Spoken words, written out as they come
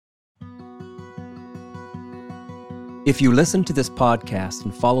If you listen to this podcast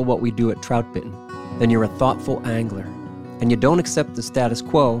and follow what we do at Trout Bitten, then you're a thoughtful angler, and you don't accept the status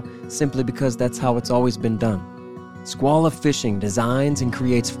quo simply because that's how it's always been done. Squala Fishing designs and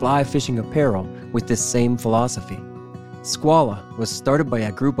creates fly fishing apparel with this same philosophy. Squala was started by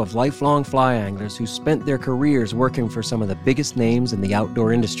a group of lifelong fly anglers who spent their careers working for some of the biggest names in the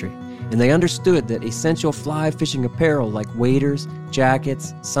outdoor industry, and they understood that essential fly fishing apparel like waders,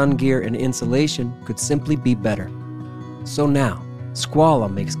 jackets, sun gear, and insulation could simply be better. So now, Squala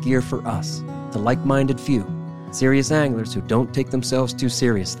makes gear for us, the like-minded few, serious anglers who don't take themselves too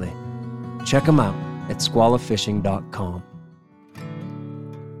seriously. Check them out at squalafishing.com.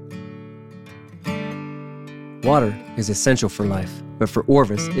 Water is essential for life, but for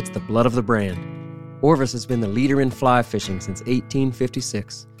Orvis, it's the blood of the brand. Orvis has been the leader in fly fishing since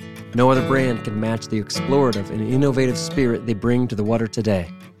 1856. No other brand can match the explorative and innovative spirit they bring to the water today.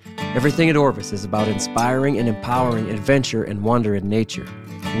 Everything at Orvis is about inspiring and empowering adventure and wonder in nature.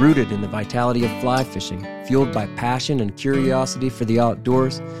 Rooted in the vitality of fly fishing, fueled by passion and curiosity for the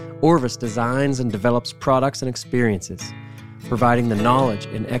outdoors, Orvis designs and develops products and experiences, providing the knowledge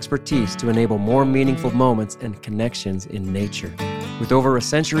and expertise to enable more meaningful moments and connections in nature. With over a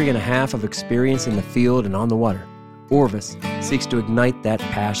century and a half of experience in the field and on the water, Orvis seeks to ignite that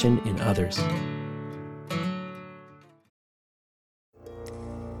passion in others.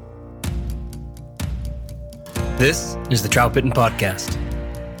 This is the Trout Bitten Podcast.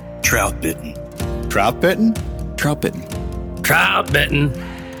 Trout Bitten. Trout Bitten? Trout Bitten. Trout Bitten.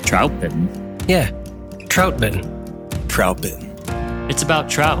 Trout Bitten? Yeah, Trout Bitten. Trout Bitten. It's about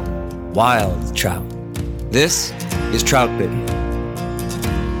trout. Wild trout. This is Trout Bitten.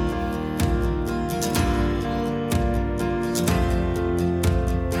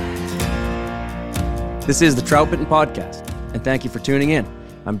 This is the Trout Bitten Podcast, and thank you for tuning in.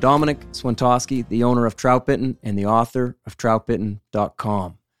 I'm Dominic Swantowski, the owner of Trout Bitten and the author of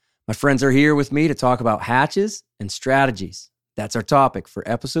troutbitten.com. My friends are here with me to talk about hatches and strategies. That's our topic for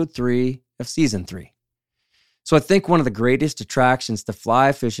episode 3 of season 3. So I think one of the greatest attractions to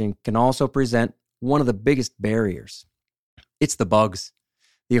fly fishing can also present one of the biggest barriers. It's the bugs.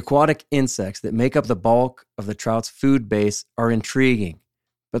 The aquatic insects that make up the bulk of the trout's food base are intriguing,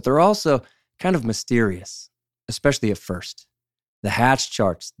 but they're also kind of mysterious, especially at first. The hatch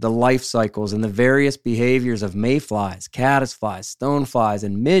charts, the life cycles, and the various behaviors of mayflies, caddisflies, stoneflies,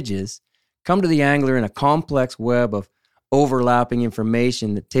 and midges come to the angler in a complex web of overlapping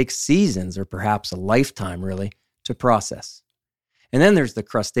information that takes seasons, or perhaps a lifetime really, to process. And then there's the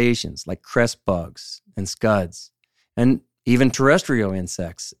crustaceans like crest bugs and scuds, and even terrestrial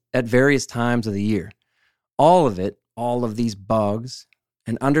insects at various times of the year. All of these bugs,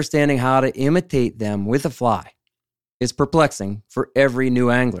 and understanding how to imitate them with a fly is perplexing for every new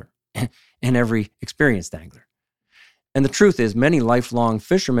angler and every experienced angler. And the truth is, many lifelong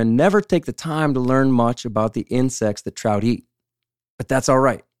fishermen never take the time to learn much about the insects that trout eat. But that's all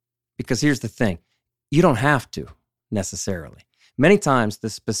right, because here's the thing. You don't have to, necessarily. Many times,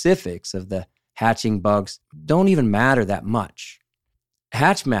 the specifics of the hatching bugs don't even matter that much.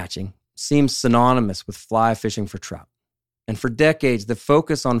 Hatch matching seems synonymous with fly fishing for trout. And for decades, the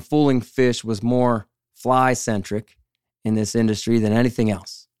focus on fooling fish was more fly-centric in this industry than anything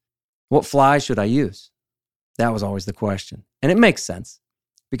else. What fly should I use? That was always the question. And it makes sense,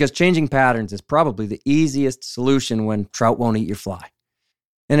 because changing patterns is probably the easiest solution when trout won't eat your fly.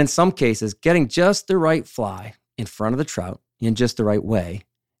 And in some cases, getting just the right fly in front of the trout in just the right way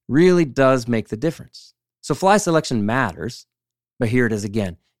really does make the difference. So fly selection matters, but here it is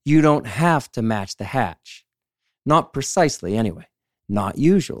again. You don't have to match the hatch. Not precisely anyway. Not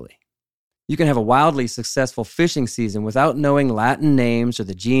usually. You can have a wildly successful fishing season without knowing Latin names or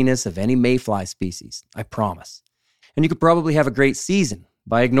the genus of any mayfly species, I promise. And you could probably have a great season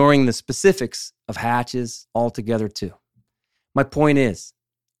by ignoring the specifics of hatches altogether too. My point is,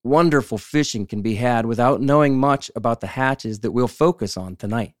 wonderful fishing can be had without knowing much about the hatches that we'll focus on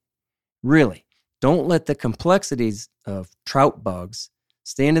tonight. Really, don't let the complexities of trout bugs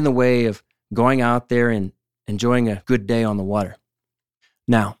stand in the way of going out there and enjoying a good day on the water.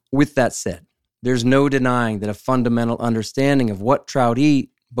 Now, with that said, there's no denying that a fundamental understanding of what trout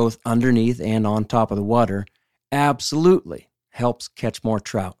eat, both underneath and on top of the water, absolutely helps catch more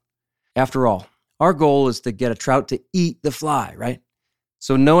trout. After all, our goal is to get a trout to eat the fly, right?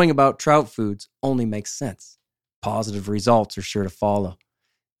 So knowing about trout foods only makes sense. Positive results are sure to follow.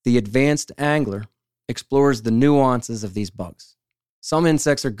 The advanced angler explores the nuances of these bugs. Some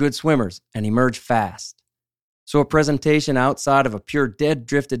insects are good swimmers and emerge fast. So a presentation outside of a pure dead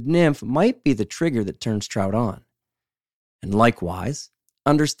drifted nymph might be the trigger that turns trout on. And likewise,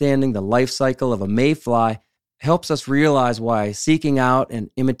 understanding the life cycle of a mayfly helps us realize why seeking out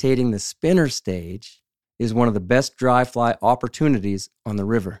and imitating the spinner stage is one of the best dry fly opportunities on the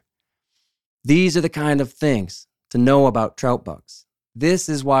river. These are the kind of things to know about trout bugs. This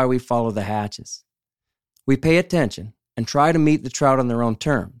is why we follow the hatches. We pay attention and try to meet the trout on their own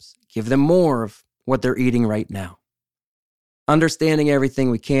terms, give them more of what they're eating right now. Understanding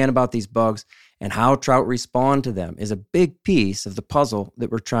everything we can about these bugs and how trout respond to them is a big piece of the puzzle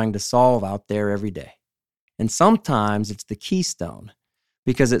that we're trying to solve out there every day. And sometimes it's the keystone,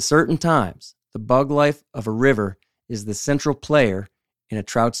 because at certain times, the bug life of a river is the central player in a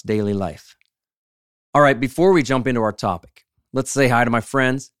trout's daily life. All right, before we jump into our topic, let's say hi to my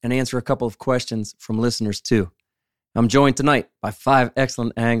friends and answer a couple of questions from listeners too. I'm joined tonight by 5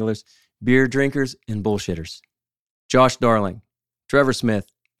 excellent anglers, beer drinkers, and bullshitters. Josh Darling, Trevor Smith,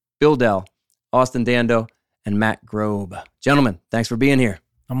 Bill Dell, Austin Dando, and Matt Grobe. Gentlemen, thanks for being here.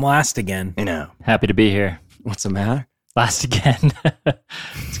 I'm last again. You know. Happy to be here. What's the matter? Last again.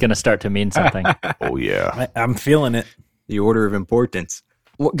 It's going to start to mean something. Oh, yeah. I'm feeling it. The order of importance.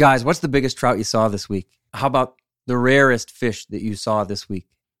 Well, guys, what's the biggest trout you saw this week? How about the rarest fish that you saw this week?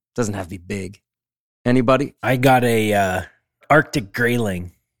 Doesn't have to be big. Anybody? I got a Arctic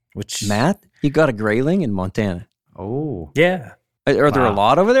grayling, which... Matt, you got a grayling in Montana. Oh. Yeah. Are there a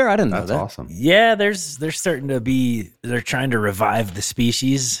lot over there? I didn't know That's that. awesome. Yeah, they're starting to be... They're trying to revive the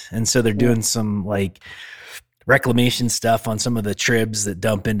species, and so they're doing some, like, reclamation stuff on some of the tribs that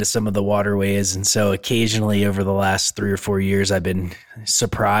dump into some of the waterways. And so occasionally over the last 3 or 4 years, I've been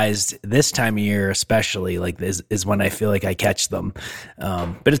surprised. This time of year especially, like this is when I feel like I catch them.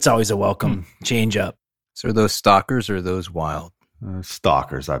 But it's always a welcome change up. So are those stalkers or are those wild?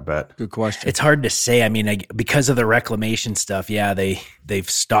 Stalkers, I bet. Good question. It's hard to say. I mean, because of the reclamation stuff, yeah, they've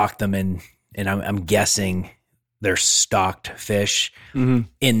stocked them, and I'm guessing they're stocked fish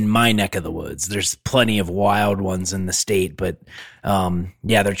in my neck of the woods. There's plenty of wild ones in the state, but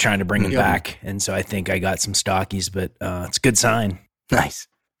yeah, they're trying to bring them back. And so I think I got some stockies, but it's a good sign. Nice.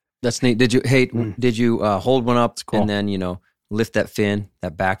 That's neat. Did you hold one up cool. and then, lift that fin,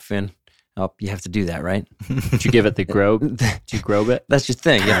 that back fin up? You have to do that, right? Did you give it the grobe? Did you grobe it? That's your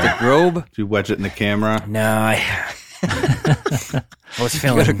thing. You have to grobe. Did you wedge it in the camera? No, I was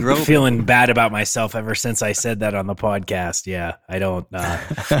feeling bad about myself ever since I said that on the podcast. Yeah, I don't.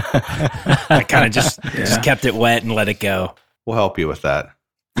 I kind of just kept it wet and let it go. We'll help you with that.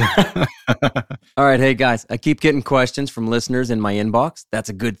 All right. Hey, guys, I keep getting questions from listeners in my inbox. That's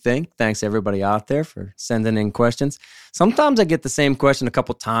a good thing. Thanks, everybody out there, for sending in questions. Sometimes I get the same question a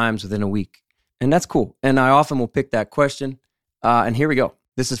couple times within a week, and that's cool. And I often will pick that question. And here we go.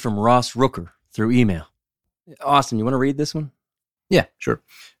 This is from Ross Rooker through email. Austin, you want to read this one? Yeah, sure.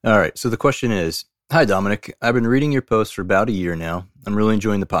 All right. So the question is, hi, Dominic. I've been reading your posts for about a year now. I'm really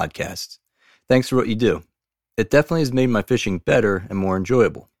enjoying the podcast. Thanks for what you do. It definitely has made my fishing better and more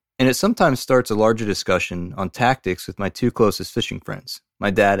enjoyable. And it sometimes starts a larger discussion on tactics with my 2 closest fishing friends, my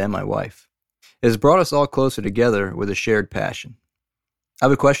dad and my wife. It has brought us all closer together with a shared passion. I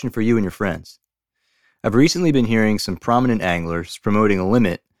have a question for you and your friends. I've recently been hearing some prominent anglers promoting a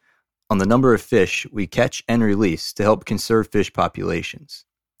limit on the number of fish we catch and release to help conserve fish populations.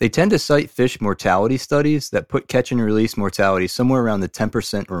 They tend to cite fish mortality studies that put catch and release mortality somewhere around the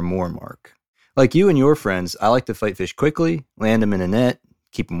 10% or more mark. Like you and your friends, I like to fight fish quickly, land them in a net,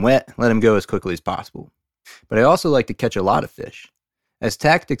 keep them wet, let them go as quickly as possible. But I also like to catch a lot of fish. As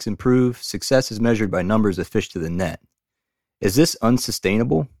tactics improve, success is measured by numbers of fish to the net. Is this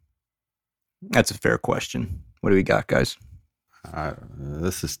unsustainable? That's a fair question. What do we got, guys?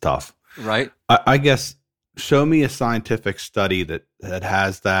 This is tough. Right. I guess show me a scientific study that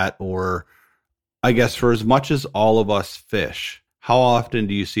has that, or I guess for as much as all of us fish, how often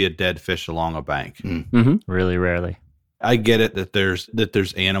do you see a dead fish along a bank? Mm-hmm. Really rarely. I get it that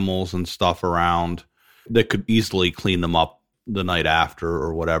there's animals and stuff around that could easily clean them up the night after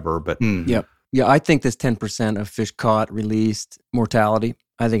or whatever, but Yep. Yeah, I think this 10% of fish caught, released, mortality,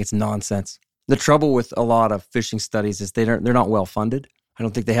 I think it's nonsense. The trouble with a lot of fishing studies is they're not well funded. I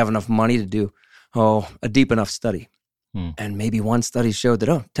don't think they have enough money to do a deep enough study. And maybe one study showed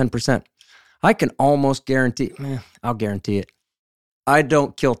that 10%. I can almost guarantee, I'll guarantee it. I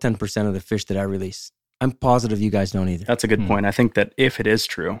don't kill 10% of the fish that I release. I'm positive you guys don't either. That's a good point. I think that if it is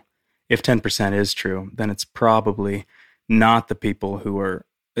true, if 10% is true, then it's probably not the people who are,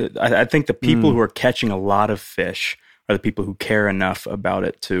 I think the people who are catching a lot of fish are the people who care enough about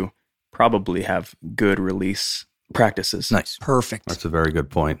it to probably have good release practices. Nice. Perfect. that's a very good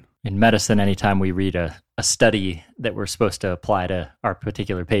point. In medicine, anytime we read a study that we're supposed to apply to our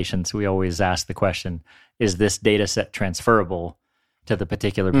particular patients, we always ask the question, is this data set transferable to the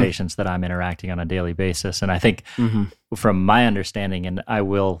particular patients that I'm interacting on a daily basis. And I think from my understanding, and I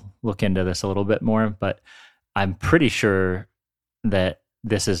will look into this a little bit more, but I'm pretty sure that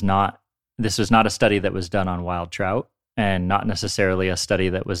this was not a study that was done on wild trout, and not necessarily a study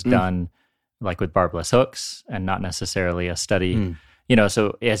that was done like with barbless hooks, and not necessarily a study,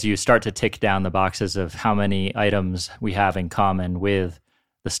 so as you start to tick down the boxes of how many items we have in common with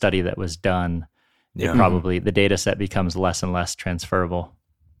the study that was done, probably the data set becomes less and less transferable.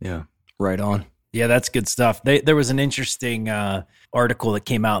 Yeah. Right on. Yeah, that's good stuff. There was an interesting article that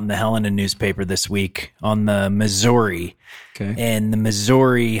came out in the Helena newspaper this week on the Missouri. Okay. And the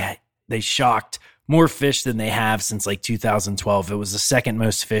Missouri, they shocked more fish than they have since like 2012. It was the second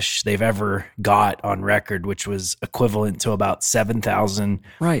most fish they've ever got on record, which was equivalent to about 7,000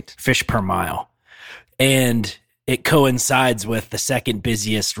 fish per mile. And it coincides with the second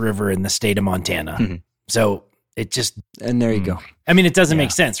busiest river in the state of Montana. So it just... And there you go. I mean, it doesn't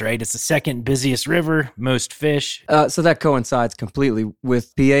make sense, right? It's the second busiest river, most fish. So that coincides completely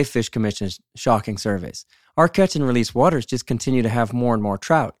with PA Fish Commission's shocking surveys. Our catch and release waters just continue to have more and more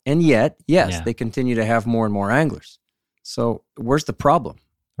trout. And yet, they continue to have more and more anglers. So where's the problem?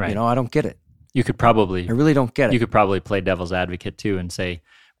 Right. I don't get it. You could probably... I really don't get it. You could probably play devil's advocate too and say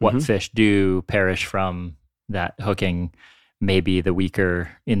what fish do perish from that hooking, maybe the weaker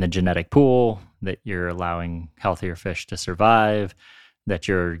in the genetic pool, that you're allowing healthier fish to survive, that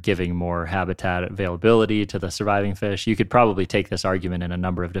you're giving more habitat availability to the surviving fish. You could probably take this argument in a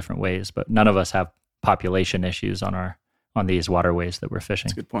number of different ways, but none of us have population issues on these waterways that we're fishing.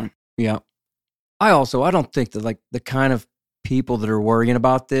 That's a good point. Yeah. I don't think that like the kind of people that are worrying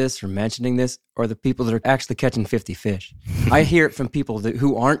about this or mentioning this are the people that are actually catching 50 fish. I hear it from people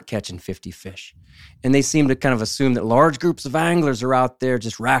who aren't catching 50 fish. And they seem to kind of assume that large groups of anglers are out there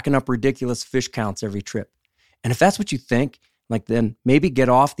just racking up ridiculous fish counts every trip. And if that's what you think, like then maybe get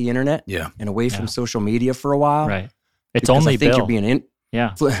off the internet and away from social media for a while. Right. It's only I think Bill. you're being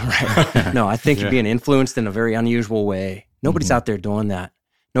right. No, I think you're being influenced in a very unusual way. Nobody's out there doing that.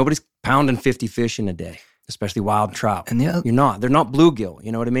 Nobody's pounding 50 fish in a day, especially wild trout. And you're not. They're not bluegill.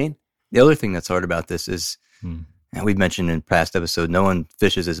 You know what I mean? The other thing that's hard about this is, and we've mentioned in past episode, no one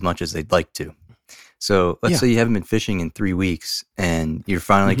fishes as much as they'd like to. So let's say you haven't been fishing in 3 weeks and you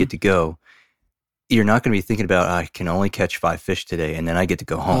finally get to go. You're not going to be thinking about, I can only catch 5 fish today and then I get to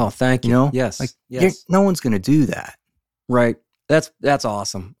go home. Oh, thank you. Yes. No one's going to do that. Right. That's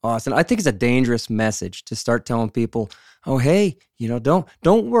awesome, Austin. I think it's a dangerous message to start telling people, oh, hey,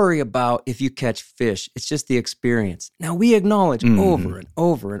 don't worry about if you catch fish. It's just the experience. Now, we acknowledge over and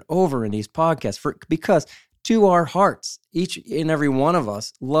over and over in these podcasts because to our hearts, each and every one of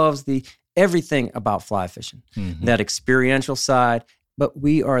us loves everything about fly fishing, that experiential side. But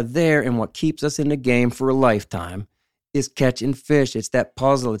we are there, and what keeps us in the game for a lifetime is catching fish. It's that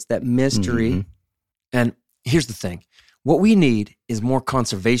puzzle. It's that mystery. And here's the thing. What we need is more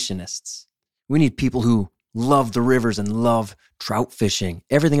conservationists. We need people who love the rivers and love trout fishing,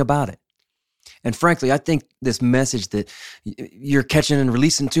 everything about it. And frankly, I think this message that you're catching and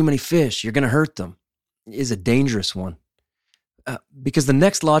releasing too many fish, you're going to hurt them, is a dangerous one. Because the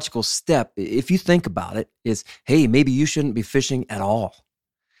next logical step, if you think about it, is, hey, maybe you shouldn't be fishing at all.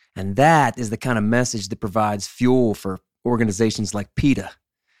 And that is the kind of message that provides fuel for organizations like PETA.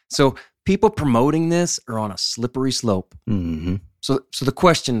 So people promoting this are on a slippery slope. So the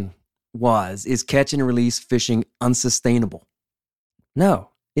question is catch and release fishing unsustainable? No,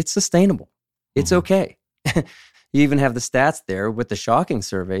 it's sustainable. It's okay. You even have the stats there with the shocking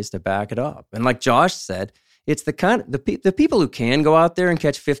surveys to back it up. And like Josh said, it's the people who can go out there and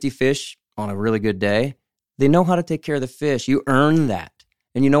catch 50 fish on a really good day, they know how to take care of the fish. You earn that.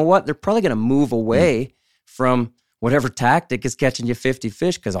 And you know what? They're probably going to move away from whatever tactic is catching you 50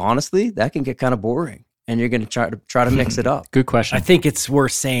 fish, because honestly, that can get kind of boring, and you're going to try to mix it up. Good question. I think it's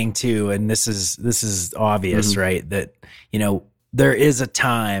worth saying too, and this is obvious, right? That there is a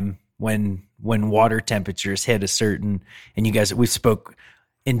time when water temperatures hit a certain, and you guys, we spoke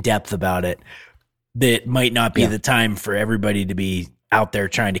in depth about it, that might not be the time for everybody to be out there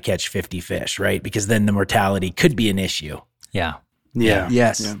trying to catch 50 fish, right? Because then the mortality could be an issue. Yeah.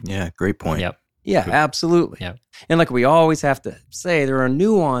 Yes. Yeah. Great point. Yep. Yeah, absolutely. Yep. And like we always have to say, there are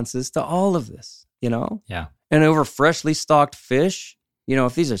nuances to all of this, Yeah. And over freshly stocked fish,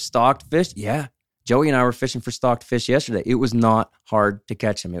 if these are stocked fish, Joey and I were fishing for stocked fish yesterday. It was not hard to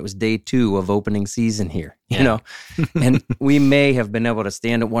catch them. It was day 2 of opening season here, and we may have been able to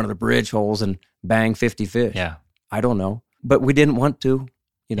stand at one of the bridge holes and bang 50 fish. Yeah. I don't know, but we didn't want to,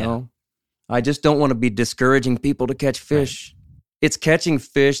 I just don't want to be discouraging people to catch fish. Right. It's catching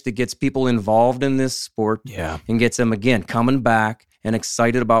fish that gets people involved in this sport and gets them, again, coming back and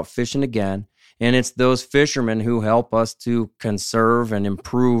excited about fishing again. And it's those fishermen who help us to conserve and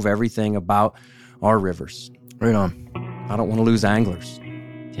improve everything about our rivers. Right on. I don't want to lose anglers.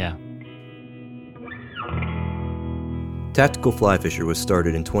 Yeah. Tactical Fly Fisher was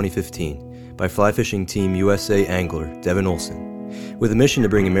started in 2015 by Fly Fishing Team USA angler Devin Olson, with a mission to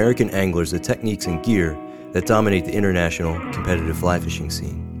bring American anglers the techniques and gear that dominate the international competitive fly fishing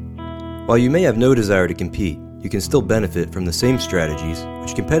scene. While you may have no desire to compete, you can still benefit from the same strategies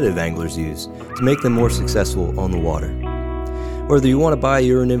which competitive anglers use to make them more successful on the water. Whether you want to buy a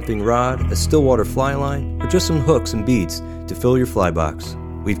Euro-nymphing rod, a Stillwater fly line, or just some hooks and beads to fill your fly box,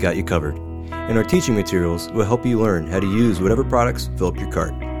 we've got you covered. And our teaching materials will help you learn how to use whatever products fill up your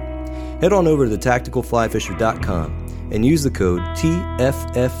cart. Head on over to thetacticalflyfisher.com and use the code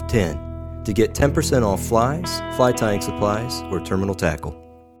TFF10 to get 10% off flies, fly tying supplies, or terminal tackle.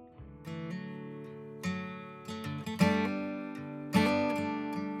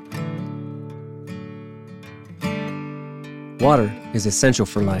 Water is essential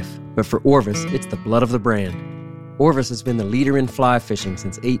for life, but for Orvis, it's the blood of the brand. Orvis has been the leader in fly fishing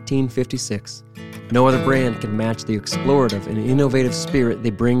since 1856. No other brand can match the explorative and innovative spirit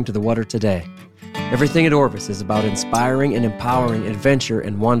they bring to the water today. Everything at Orvis is about inspiring and empowering adventure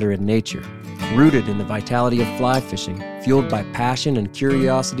and wonder in nature. Rooted in the vitality of fly fishing, fueled by passion and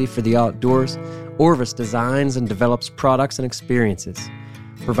curiosity for the outdoors, Orvis designs and develops products and experiences,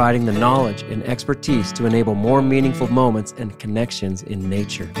 providing the knowledge and expertise to enable more meaningful moments and connections in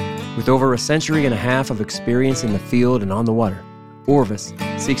nature. With over a century and a half of experience in the field and on the water, Orvis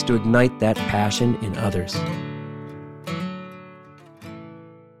seeks to ignite that passion in others.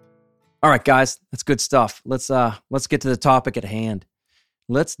 All right, guys, that's good stuff. Let's get to the topic at hand.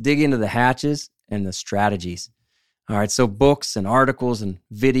 Let's dig into the hatches and the strategies. All right, so books and articles and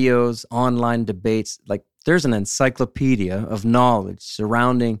videos, online debates, like there's an encyclopedia of knowledge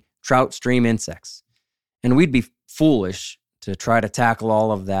surrounding trout stream insects. And we'd be foolish to try to tackle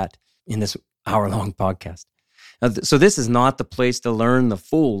all of that in this hour-long podcast. So this is not the place to learn the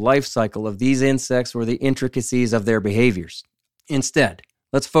full life cycle of these insects or the intricacies of their behaviors. Instead,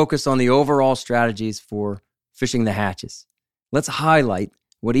 let's focus on the overall strategies for fishing the hatches. Let's highlight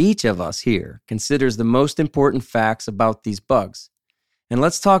what each of us here considers the most important facts about these bugs. And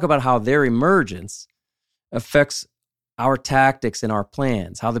let's talk about how their emergence affects our tactics and our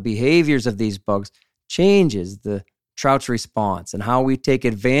plans, how the behaviors of these bugs changes the trout's response, and how we take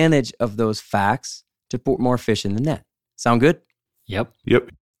advantage of those facts to put more fish in the net. Sound good? Yep. All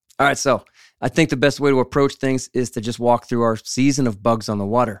right, so I think the best way to approach things is to just walk through our season of bugs on the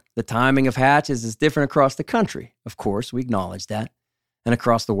water. The timing of hatches is different across the country. Of course, we acknowledge that, and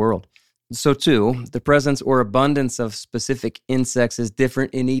across the world. So too, the presence or abundance of specific insects is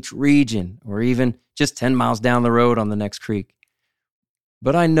different in each region, or even just 10 miles down the road on the next creek.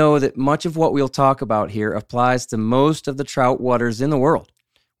 But I know that much of what we'll talk about here applies to most of the trout waters in the world,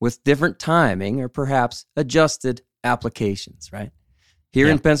 with different timing or perhaps adjusted applications, right? Here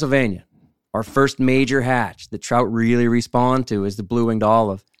in Pennsylvania, our first major hatch that trout really respond to is the blue-winged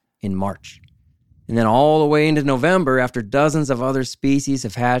olive in March. And then all the way into November, after dozens of other species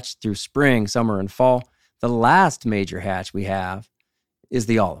have hatched through spring, summer, and fall, the last major hatch we have is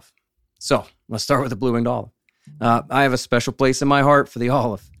the olive. So let's start with the blue-winged olive. I have a special place in my heart for the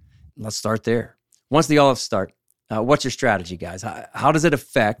olive. Let's start there. Once the olives start, what's your strategy, guys? How does it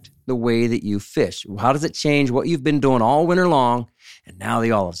affect the way that you fish? How does it change what you've been doing all winter long, and now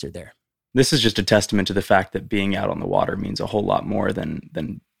the olives are there? This is just a testament to the fact that being out on the water means a whole lot more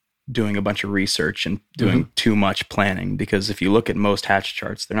than doing a bunch of research and doing too much planning. Because if you look at most hatch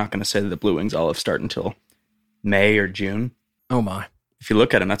charts, they're not going to say that the blue wings olives start until May or June. Oh my. If you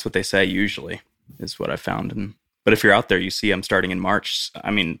look at them, that's what they say usually, is what I found. But if you're out there, you see them starting in March.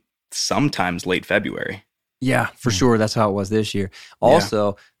 I mean, sometimes late February. Yeah, for sure. That's how it was this year.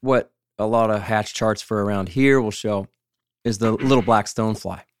 Also, what a lot of hatch charts for around here will show is the little black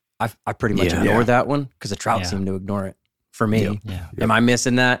stonefly. I pretty much ignored that one because the trout seem to ignore it. For me, am I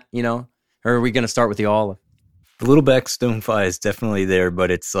missing that? Or are we going to start with the olive? The little black stonefly is definitely there,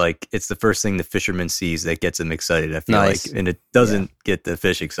 but it's like it's the first thing the fisherman sees that gets him excited. I feel like, and it doesn't get the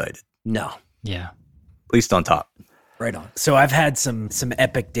fish excited. No. Yeah. At least on top. Right on. So I've had some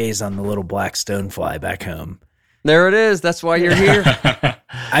epic days on the little black stonefly back home. There it is. That's why you're here.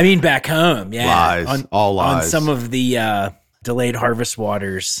 I mean, back home, Lies. All lies. On some of the delayed harvest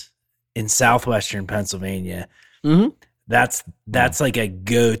waters in southwestern Pennsylvania. Mm-hmm. That's like a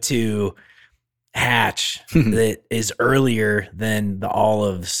go-to hatch that is earlier than the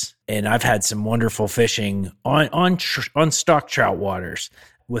olives. And I've had some wonderful fishing on stock trout waters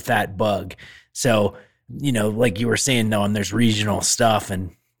with that bug. So like you were saying, though, and there's regional stuff,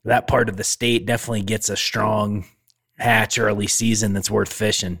 and that part of the state definitely gets a strong hatch early season that's worth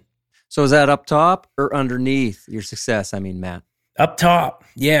fishing. So is that up top or underneath your success? I mean, Matt. Up top,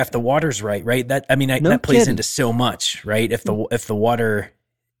 yeah. If the water's right, that that plays into so much, right? If the water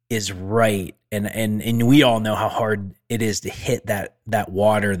is right, and we all know how hard it is to hit that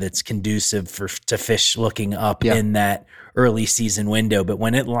water that's conducive to fish looking up in that early season window. But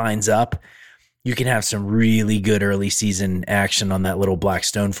when it lines up, you can have some really good early season action on that little black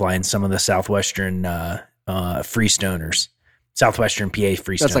stonefly and some of the southwestern freestoners, southwestern PA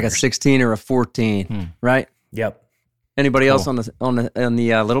freestoners. That's like a 16 or a 14, right? Yep. Anybody else on the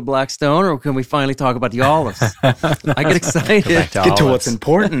little black stone, or can we finally talk about the olives? I get excited. Get to what's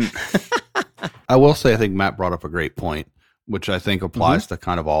important. I will say, I think Matt brought up a great point, which I think applies to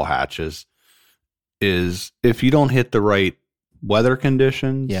kind of all hatches, is if you don't hit the right weather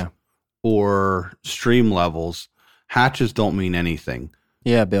conditions or stream levels, hatches don't mean anything.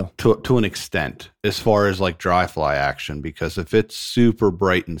 Yeah, Bill. To an extent, as far as like dry fly action, because if it's super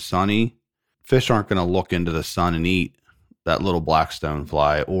bright and sunny, fish aren't going to look into the sun and eat that little black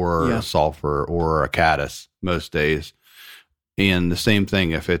stonefly or a sulfur or a caddis most days. And the same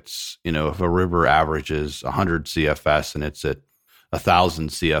thing if it's, if a river averages 100 CFS and it's at 1,000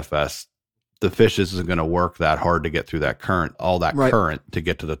 CFS, the fish isn't going to work that hard to get through that current, current to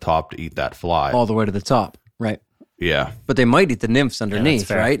get to the top to eat that fly. All the way to the top, right? Yeah. But they might eat the nymphs underneath,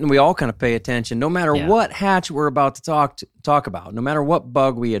 right? And we all kind of pay attention, no matter what hatch we're about to talk about, no matter what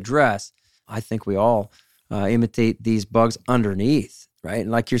bug we address. I think we all imitate these bugs underneath, right? And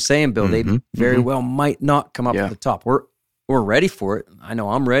like you're saying, Bill, they very well might not come up to the top. We're ready for it. I know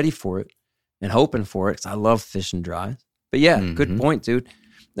I'm ready for it and hoping for it because I love fishing dry. But good point, dude.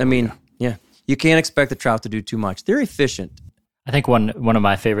 I mean, you can't expect the trout to do too much. They're efficient. I think one of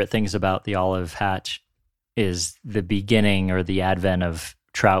my favorite things about the olive hatch is the beginning or the advent of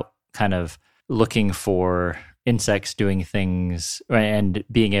trout kind of looking for insects doing things and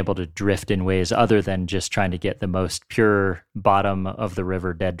being able to drift in ways other than just trying to get the most pure bottom of the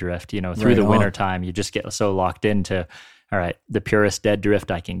river dead drift. Through the winter time, you just get so locked into, all right, the purest dead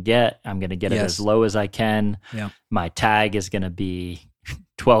drift I can get. I'm going to get it as low as I can. Yeah. My tag is going to be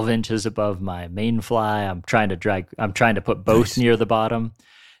 12 inches above my main fly. I'm trying to put both near the bottom.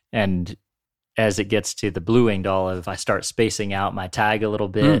 And as it gets to the blue-winged olive, I start spacing out my tag a little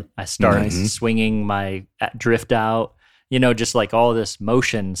bit. I start swinging my drift out. Just like all this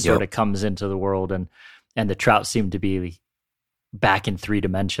motion sort of comes into the world, and the trout seem to be back in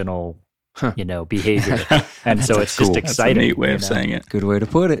three-dimensional, behavior. And so it's just exciting. That's a neat way of saying it. Good way to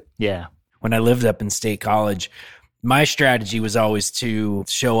put it. Yeah. When I lived up in State College, my strategy was always to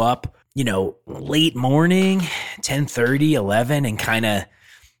show up, late morning, 10:30, 11, and kind of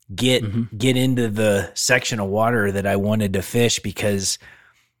get into the section of water that I wanted to fish, because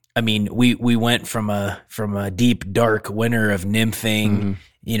we went from a deep dark winter of nymphing,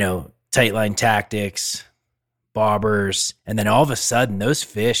 tight line tactics, bobbers, and then all of a sudden those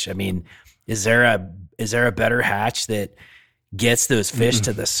fish, is there a better hatch that gets those fish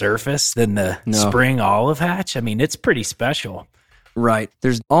to the surface than the spring olive hatch? It's pretty special. Right.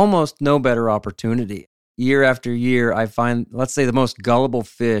 There's almost no better opportunity. Year after year, I find, let's say, the most gullible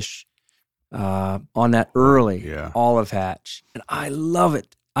fish on that early olive hatch, and I love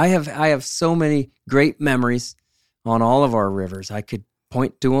it. I have so many great memories on all of our rivers. I could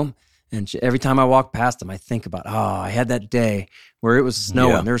point to them, and every time I walk past them, I think about, I had that day where it was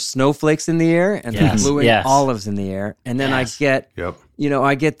snowing. There's snowflakes in the air and blue olives in the air, and then I get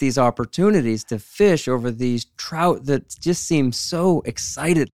I get these opportunities to fish over these trout that just seem so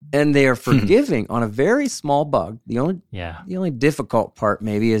excited, and they are forgiving on a very small bug. The only difficult part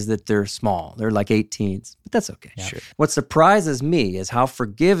maybe is that they're small. They're like 18s, but that's okay. Yeah. Sure. What surprises me is how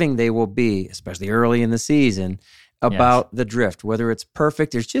forgiving they will be, especially early in the season, about the drift. Whether it's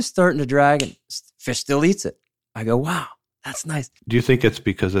perfect, it's just starting to drag, and fish still eats it. I go, wow, that's nice. Do you think it's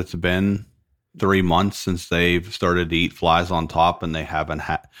because it's been 3 months since they've started to eat flies on top, and they haven't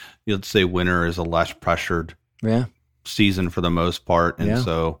had, let's say winter is a less pressured season for the most part, and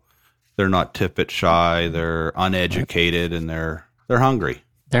so they're not tippet shy, they're uneducated, and they're hungry.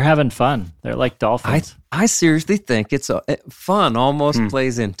 They're having fun. They're like dolphins. I seriously think it's fun almost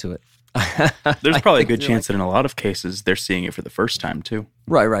plays into it. There's probably a good chance that in a lot of cases they're seeing it for the first time too.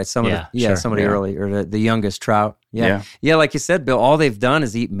 Right. Some of the early, or the youngest trout. Yeah. Like you said, Bill, all they've done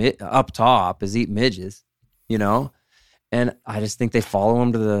is eat up top is eat midges, and I just think they follow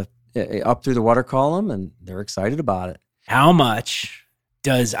them to up through the water column, and they're excited about it. How much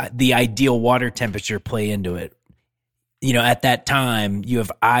does the ideal water temperature play into it? At that time, you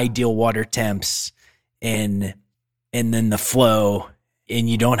have ideal water temps and then the flow, and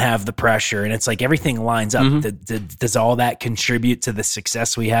you don't have the pressure, and it's like everything lines up. Does all that contribute to the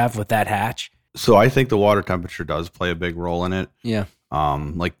success we have with that hatch? So I think the water temperature does play a big role in it. Yeah.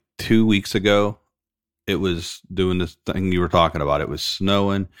 Like 2 weeks ago, it was doing this thing you were talking about. It was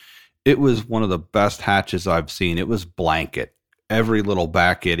snowing. It was one of the best hatches I've seen. It was blanket. Every little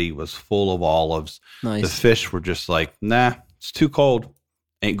back eddy was full of olives. Nice. The fish were just like, nah, it's too cold.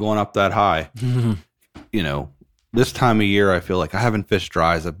 Ain't going up that high. You know, this time of year, I feel like I haven't fished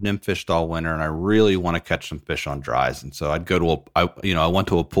dries. I've nymph fished all winter, and I really want to catch some fish on dries. And so I'd go to I went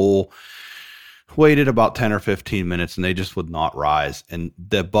to a pool, waited about 10 or 15 minutes, and they just would not rise. And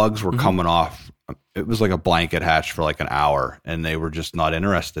the bugs were coming off. It was like a blanket hatch for like an hour, and they were just not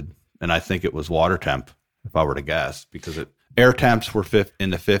interested. And I think it was water temp, if I were to guess, because air temps were in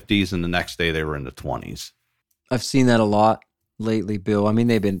the 50s, and the next day they were in the 20s. I've seen that a lot lately, Bill. I mean,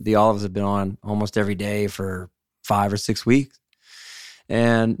 the olives have been on almost every day for 5 or 6 weeks.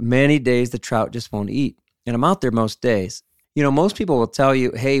 And many days the trout just won't eat. And I'm out there most days. You know, most people will tell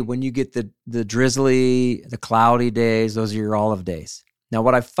you, hey, when you get the drizzly, the cloudy days, those are your olive days. Now,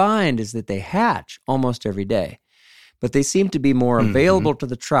 what I find is that they hatch almost every day, but they seem to be more available to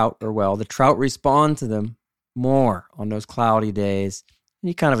the trout, or the trout respond to them more on those cloudy days. And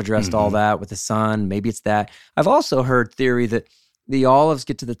you kind of addressed all that with the sun. Maybe it's that. I've also heard theory that the olives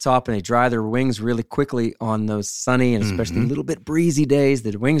get to the top and they dry their wings really quickly on those sunny and especially a little bit breezy days.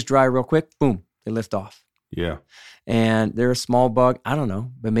 The wings dry real quick, boom, they lift off. Yeah. And they're a small bug. I don't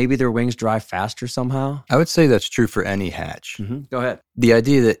know, but maybe their wings dry faster somehow. I would say that's true for any hatch. Go ahead. The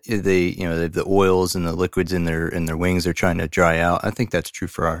idea that the oils and the liquids in their wings are trying to dry out, I think that's true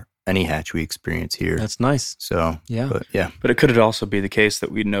for any hatch we experience here. That's nice. So, yeah. But it could also be the case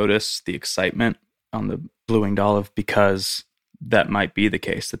that we notice the excitement on the blue-winged olive, because that might be the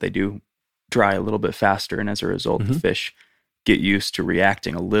case, that they do dry a little bit faster. And as a result, the fish get used to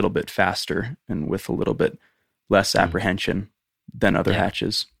reacting a little bit faster and with a little bit less apprehension than other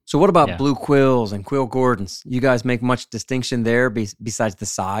hatches. So what about blue quills and quill Gordons? You guys make much distinction there besides the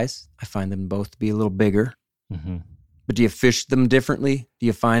size? I find them both to be a little bigger. But do you fish them differently? Do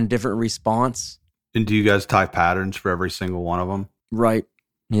you find different response? And do you guys tie patterns for every single one of them? Right.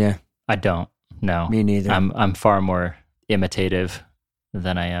 Yeah. I don't. No. Me neither. I'm far more imitative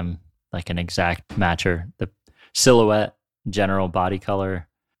than I am like an exact matcher. The silhouette, general body color,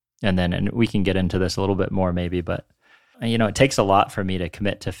 and we can get into this a little bit more maybe, but it takes a lot for me to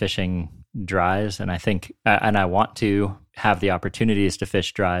commit to fishing dries, and I think and I want to have the opportunities to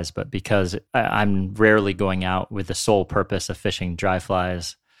fish dries, but because I'm rarely going out with the sole purpose of fishing dry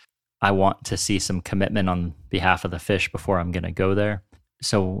flies, I want to see some commitment on behalf of the fish before I'm going to go there.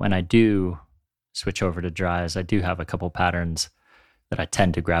 So when I do switch over to dries, I do have a couple patterns that I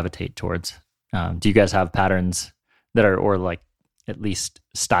tend to gravitate towards. Do you guys have patterns that are, or like at least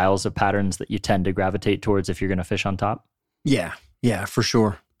styles of patterns that you tend to gravitate towards if you're going to fish on top? Yeah, for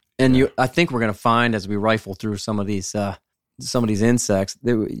sure. And I think we're going to find as we rifle through some of these insects,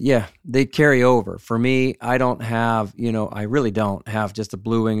 they carry over. For me, I don't have, I really don't have just a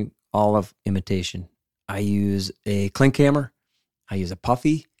blue-wing olive imitation. I use a clink hammer, I use a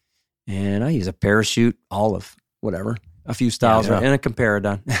puffy, and I use a parachute olive, whatever. A few styles and a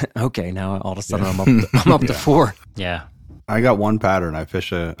comparadon. Okay, now all of a sudden I'm up to 4. Yeah. I got one pattern. I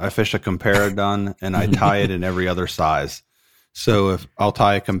fish a comparadon, and I tie it in every other size. So if I'll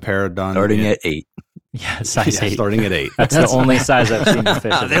tie a comparadon starting at 8. Yeah, size 8. Starting at 8. That's the only size I've seen the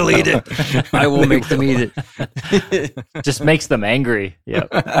fish. They'll eat it. I will make them eat it. Just makes them angry. Yep.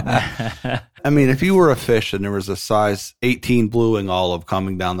 I mean, if you were a fish and there was a size 18 blue-wing olive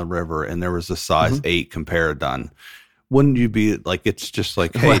coming down the river and there was a size 8 comparadon, wouldn't you be like, it's just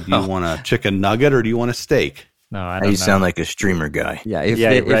like, hey, do you want a chicken nugget or do you want a steak? No, I don't know. You sound like a streamer guy. Yeah, if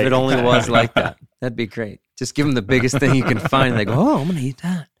it only was like that, that'd be great. Just give them the biggest thing you can find. And they go, oh, I'm going to eat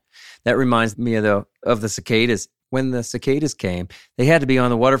that. That reminds me of the cicadas. When the cicadas came, they had to be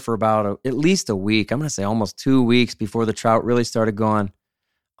on the water for about at least a week. I'm going to say almost 2 weeks before the trout really started going,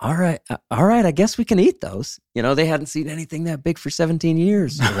 all right, I guess we can eat those. They hadn't seen anything that big for 17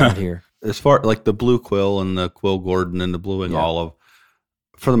 years around here. As far like the blue quill and the quill Gordon and the blue-wing olive,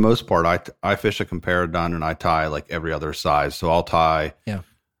 for the most part, I fish a comparadon and I tie like every other size. So I'll tie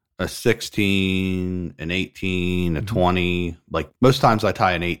a 16, an 18, a 20. Like most times I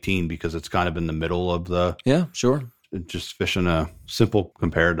tie an 18 because it's kind of in the middle of the... Yeah, sure. Just fishing a simple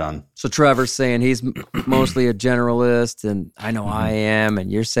comparadon. So Trevor's saying he's mostly a generalist, and I know I am,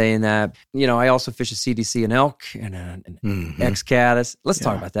 and you're saying that. I also fish a CDC and elk and an X-Caddis. Let's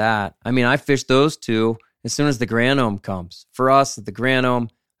talk about that. I mean, I fish those two as soon as the granome comes. For us, the granome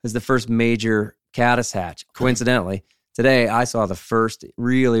is the first major caddis hatch. Coincidentally, today I saw the first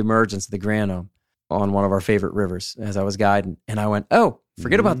real emergence of the granome on one of our favorite rivers as I was guiding. And I went, oh,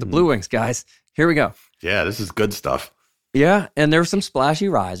 forget about the blue wings, guys. Here we go. Yeah, this is good stuff. Yeah, and there were some splashy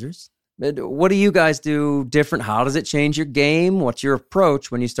risers. What do you guys do different? How does it change your game? What's your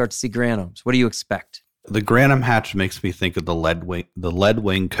approach when you start to see granomes? What do you expect? The granome hatch makes me think of the lead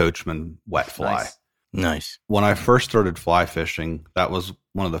wing coachman wet fly. Nice. When I first started fly fishing, that was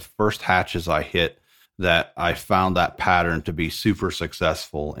one of the first hatches I hit that I found that pattern to be super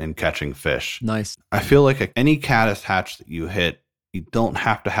successful in catching fish. Nice. I feel like any caddis hatch that you hit, you don't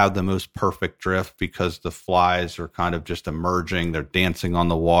have to have the most perfect drift because the flies are kind of just emerging. They're dancing on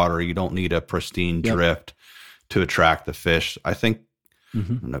the water. You don't need a pristine drift to attract the fish. I think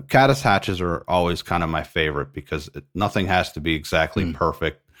caddis hatches are always kind of my favorite because nothing has to be exactly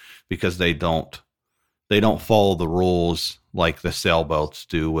perfect because they don't follow the rules like the sailboats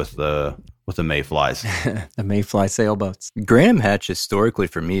do with the mayflies. The mayfly sailboats. Granome hatch historically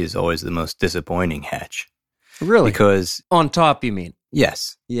for me is always the most disappointing hatch. Really? Because on top, you mean?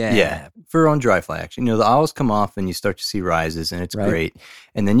 yes. Yeah. Yeah. For on dry fly action. The owls come off and you start to see rises and it's great.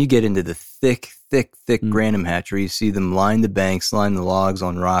 And then you get into the thick granome hatch where you see them line the banks, line the logs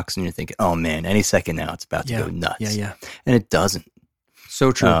on rocks, and you're thinking, oh man, any second now it's about to go nuts. Yeah. And it doesn't.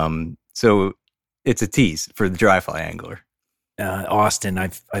 So true. So it's a tease for the dry fly angler. Austin,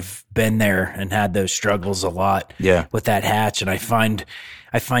 I've been there and had those struggles a lot with that hatch. And I find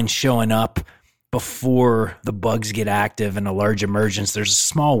showing up before the bugs get active and a large emergence, there's a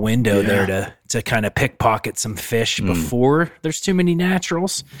small window there to kind of pickpocket some fish before there's too many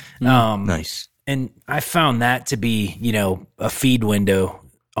naturals. Nice. And I found that to be, a feed window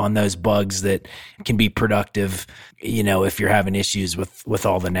on those bugs that can be productive, if you're having issues with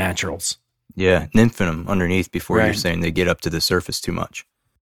all the naturals. Yeah, nymphing them underneath before you're saying they get up to the surface too much.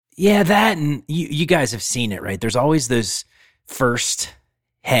 Yeah, that, and you guys have seen it, right? There's always those first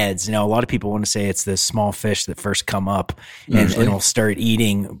heads. A lot of people want to say it's the small fish that first come up and will start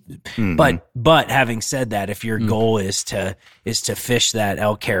eating. But having said that, if your goal is to fish that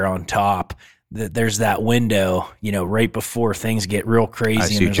elk hair on top, there's that window, right before things get real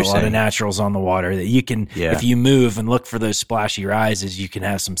crazy and there's a lot of naturals on the water that you can, if you move and look for those splashy rises, you can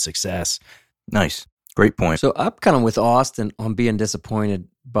have some success. Nice. Great point. So I'm kind of with Austin on being disappointed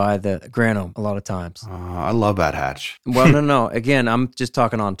by the granome a lot of times. I love that hatch. Well, no. Again, I'm just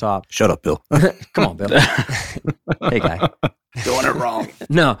talking on top. Shut up, Bill. Come on, Bill. Hey, guy. Doing it wrong.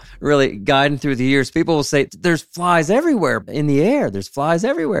 No, really, guiding through the years, people will say, there's flies everywhere in the air. There's flies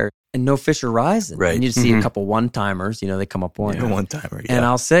everywhere. And no fish are rising. Right. And you see a couple one-timers, they come up one. Yeah, one-timer, And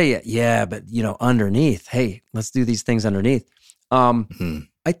I'll say, but, underneath, hey, let's do these things underneath.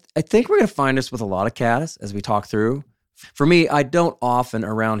 I think we're going to find this with a lot of caddis as we talk through. For me, I don't often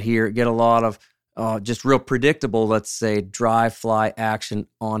around here get a lot of just real predictable, let's say, dry fly action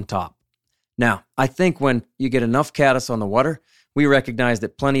on top. Now, I think when you get enough caddis on the water, we recognize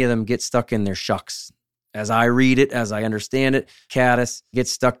that plenty of them get stuck in their shucks. As I read it, as I understand it, caddis get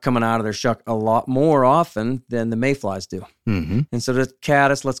stuck coming out of their shuck a lot more often than the mayflies do. And so the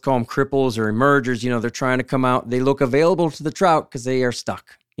caddis, let's call them cripples or emergers, they're trying to come out. They look available to the trout because they are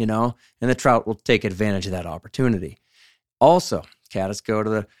stuck, and the trout will take advantage of that opportunity. Also, caddis go to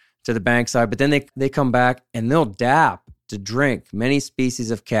the bankside, but then they come back and they'll dap to drink. Many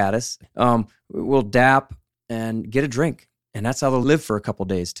species of caddis will dap and get a drink. And that's how they'll live for a couple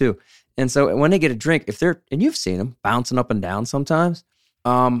days too. And so when they get a drink, and you've seen them bouncing up and down sometimes,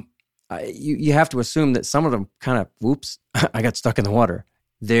 you have to assume that some of them kind of, whoops, I got stuck in the water.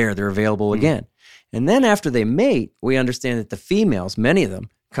 They're available again. And then after they mate, we understand that the females, many of them,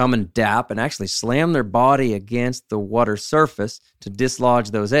 come and dap and actually slam their body against the water surface to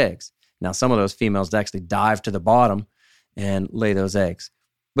dislodge those eggs. Now, some of those females actually dive to the bottom and lay those eggs.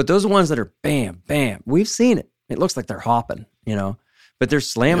 But those ones that are bam, bam, we've seen it. It looks like they're hopping, but they're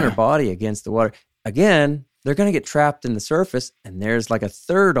slamming their body against the water. Again, they're going to get trapped in the surface, and there's like a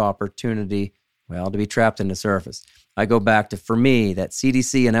third opportunity, to be trapped in the surface. I go back to, for me, that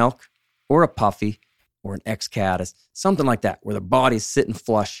CDC and elk, or a puffy, or an ex-caddis, something like that, where the body's sitting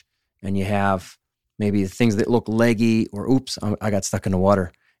flush, and you have maybe the things that look leggy, or oops, I got stuck in the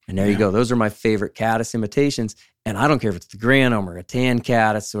water. And there you go. Those are my favorite caddis imitations, and I don't care if it's the granome or a tan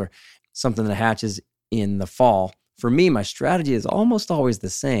caddis or something that hatches in the fall. For me, my strategy is almost always the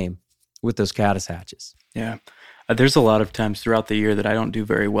same with those caddis hatches. Yeah. There's a lot of times throughout the year that I don't do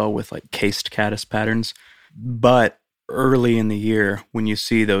very well with like cased caddis patterns, but early in the year when you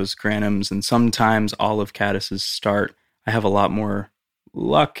see those granomes and sometimes olive caddises start, I have a lot more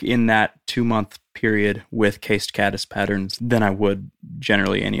luck in that 2-month period with cased caddis patterns than I would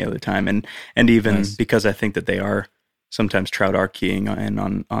generally any other time. And even because I think that they are, sometimes trout are keying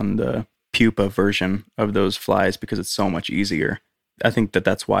on the pupa version of those flies because it's so much easier. I think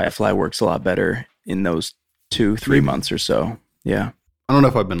that's why a fly works a lot better in those 2-3 months or so. Yeah. I don't know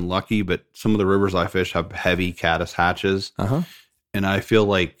if I've been lucky, but some of the rivers I fish have heavy caddis hatches. And I feel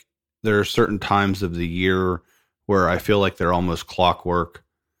like there are certain times of the year where I feel like they're almost clockwork,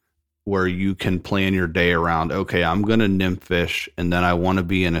 where you can plan your day around, okay, I'm going to nymph fish, and then I want to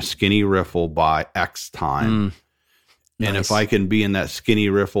be in a skinny riffle by X time. And if I can be in that skinny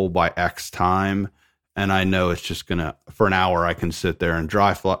riffle by X time, and I know it's just going to, for an hour, I can sit there and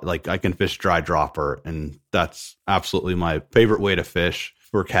dry fly, like I can fish dry dropper. And that's absolutely my favorite way to fish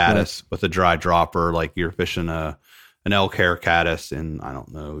for caddis with a dry dropper. Like you're fishing an elk hair caddis in, I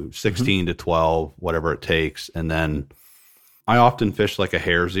don't know, 16 to 12, whatever it takes. And then I often fish like a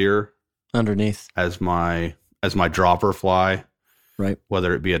hare's ear underneath as my dropper fly, right?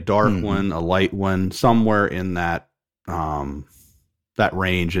 Whether it be a dark one, a light one, somewhere in that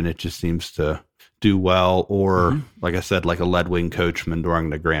range, and it just seems to do well. Or like I said, like a leadwing coachman during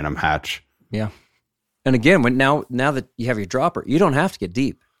the Granum hatch. Yeah, and again, now that you have your dropper, you don't have to get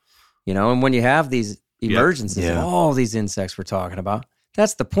deep, And when you have these emergencies, all these insects we're talking about,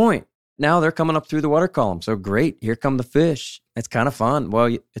 that's the point. Now they're coming up through the water column. So great, here come the fish. It's kind of fun.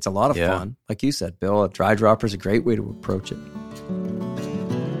 Well, it's a lot of fun. Like you said, Bill, a dry dropper is a great way to approach it.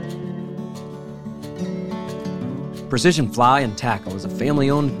 Precision Fly and Tackle is a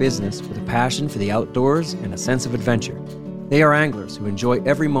family-owned business with a passion for the outdoors and a sense of adventure. They are anglers who enjoy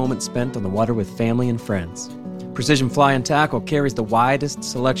every moment spent on the water with family and friends. Precision Fly and Tackle carries the widest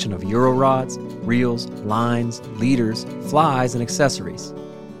selection of Euro rods, reels, lines, leaders, flies, and accessories.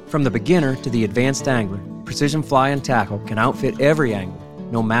 From the beginner to the advanced angler, Precision Fly and Tackle can outfit every angler,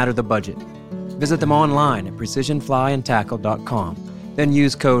 no matter the budget. Visit them online at precisionflyandtackle.com. Then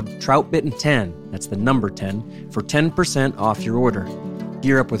use code TROUTBITTEN10, that's the number 10, for 10% off your order.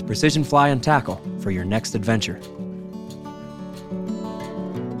 Gear up with Precision Fly and Tackle for your next adventure.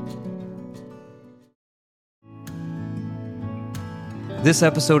 This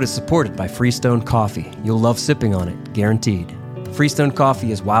episode is supported by Freestone Coffee. You'll love sipping on it, guaranteed. Freestone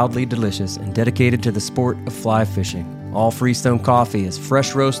Coffee is wildly delicious and dedicated to the sport of fly fishing. All Freestone Coffee is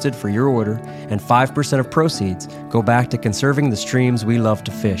fresh roasted for your order, and 5% of proceeds go back to conserving the streams we love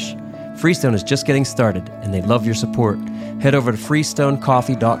to fish. Freestone is just getting started, and they love your support. Head over to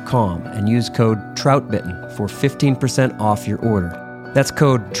freestonecoffee.com and use code TROUTBITTEN for 15% off your order. That's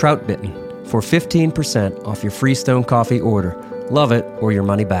code TROUTBITTEN for 15% off your Freestone Coffee order. Love it or your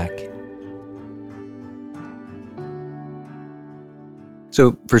money back.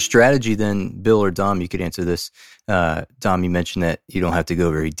 So for strategy then, Bill or Dom, you could answer this. Dom, you mentioned that you don't have to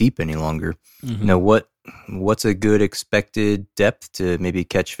go very deep any longer. What's a good expected depth to maybe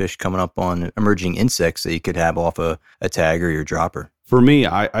catch fish coming up on emerging insects that you could have off a tag or your dropper? For me,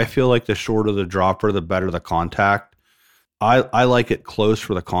 I feel like the shorter the dropper, the better the contact. I like it close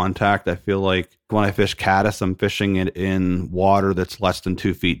for the contact. I feel like when I fish caddis, I'm fishing it in water that's less than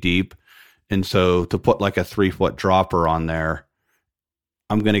 2 feet deep. And so to put like a 3-foot dropper on there,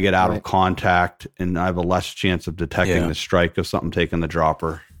 I'm going to get out of contact, and I have a less chance of detecting the strike of something taking the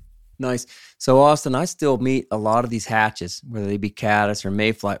dropper. Nice. So, Austin, I still meet a lot of these hatches, whether they be caddis or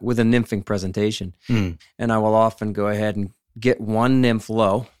mayfly, with a nymphing presentation. And I will often go ahead and get one nymph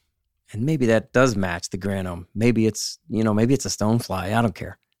low, and maybe that does match the Granum. Maybe it's, maybe it's a stonefly. I don't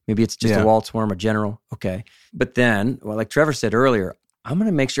care. Maybe it's just a Waltz worm, a general. Okay. But then, well, like Trevor said earlier, I'm going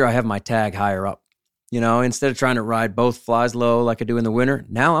to make sure I have my tag higher up. Instead of trying to ride both flies low like I do in the winter,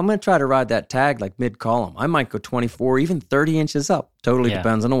 now I'm going to try to ride that tag like mid-column. I might go 24, even 30 inches up. Totally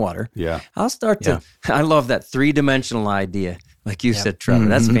depends on the water. Yeah. I'll start to, I love that 3-dimensional idea. Like you said, Trevor,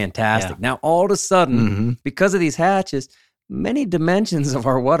 that's fantastic. Now, all of a sudden, because of these hatches, many dimensions of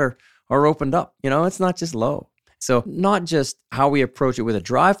our water are opened up. It's not just low. So not just how we approach it with a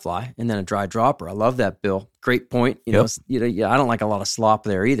dry fly and then a dry dropper. I love that, Bill. Great point. I don't like a lot of slop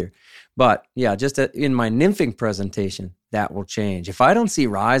there either. But just in my nymphing presentation, that will change. If I don't see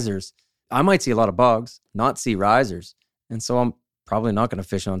risers, I might see a lot of bugs, not see risers. And so I'm probably not going to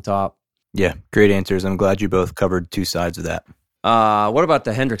fish on top. Yeah, great answers. I'm glad you both covered two sides of that. What about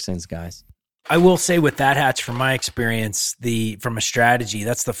the Hendricksons, guys? I will say with that hatch, from my experience, from a strategy,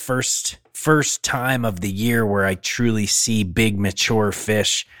 that's the first time of the year where I truly see big mature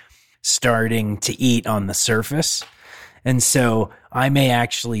fish starting to eat on the surface. And so I may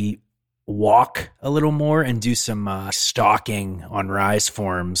actually walk a little more and do some stalking on rise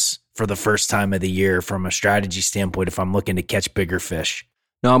forms for the first time of the year from a strategy standpoint if I'm looking to catch bigger fish.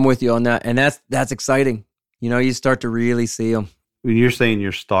 No, I'm with you on that. And that's exciting. You start to really see them. When you're saying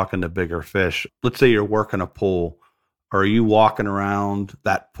you're stalking the bigger fish, let's say you're working a pool. Are you walking around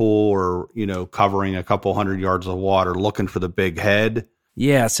that pool or, covering a couple 100 yards of water looking for the big head?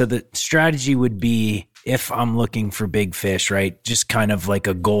 Yeah. So the strategy would be, if I'm looking for big fish, right, just kind of like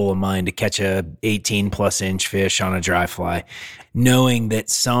a goal of mine to catch a 18 plus inch fish on a dry fly, knowing that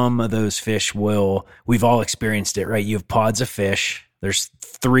some of those fish we've all experienced it, right? You have pods of fish. There's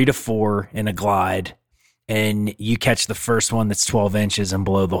 3 to 4 in a glide, and you catch the first one that's 12 inches and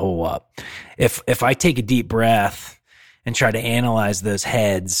blow the hole up. If I take a deep breath and try to analyze those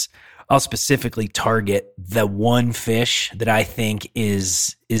heads, I'll specifically target the one fish that I think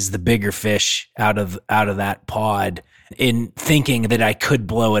is the bigger fish out of that pod, in thinking that I could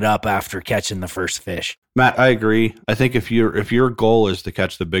blow it up after catching the first fish. Matt, I agree. I think if your goal is to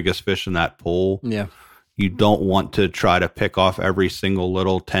catch the biggest fish in that pool, you don't want to try to pick off every single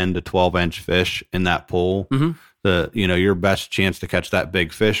little 10 to 12 inch fish in that pool. Mm-hmm. Your best chance to catch that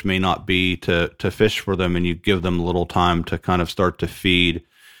big fish may not be to fish for them, and you give them a little time to kind of start to feed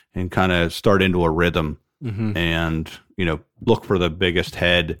and kind of start into a rhythm, and, look for the biggest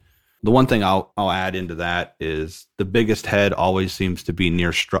head. The one thing I'll add into that is the biggest head always seems to be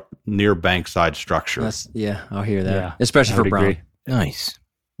near bankside structure. I'll hear that, especially for brown. Nice.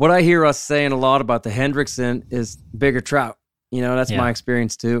 What I hear us saying a lot about the Hendrickson is bigger trout. That's my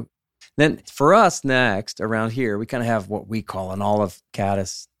experience too. Then for us next around here, we kind of have what we call an olive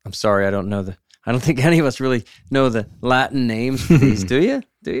caddis. I'm sorry, I don't think any of us really know the Latin names for these. Do you?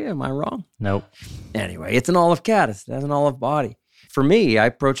 Am I wrong? Nope. Anyway, it's an olive caddis. It has an olive body. For me, I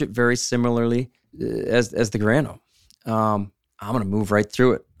approach it very similarly as the Grano. I'm going to move right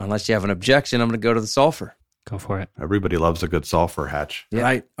through it. Unless you have an objection, I'm going to go to the sulfur. Go for it. Everybody loves a good sulfur hatch. Yeah,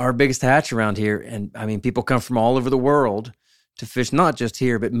 right. Our biggest hatch around here. And I mean, people come from all over the world to fish, not just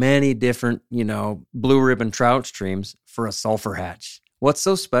here, but many different, blue ribbon trout streams for a sulfur hatch. What's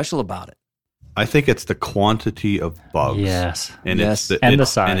so special about it? I think it's the quantity of bugs. Yes. And the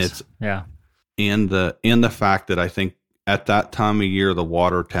size. And the fact that I think at that time of year, the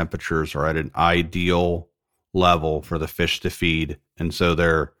water temperatures are at an ideal level for the fish to feed. And so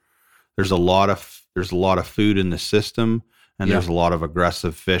there's a lot of food in the system, and there's a lot of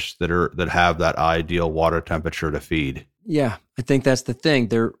aggressive fish that have that ideal water temperature to feed. Yeah, I think that's the thing.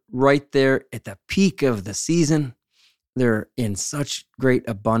 They're right there at the peak of the season. They're in such great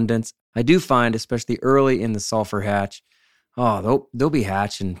abundance. I do find, especially early in the sulfur hatch, they'll be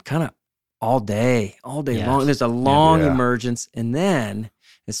hatching kind of all day long. There's a long emergence. And then,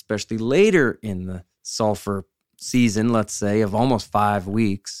 especially later in the sulfur season, let's say, of almost 5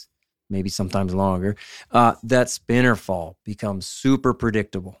 weeks, maybe sometimes longer, that spinner fall becomes super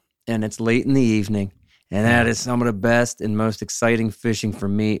predictable. And it's late in the evening. And that is some of the best and most exciting fishing for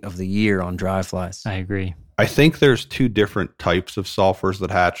me of the year on dry flies. I agree. I think there's 2 different types of sulfurs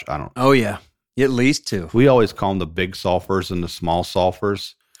that hatch. Oh, yeah. At least 2. We always call them the big sulfurs and the small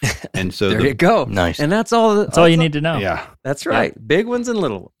sulfurs. And so there you go. Nice. And that's all. That's all you need to know. Yeah. That's right. Yeah. Big ones and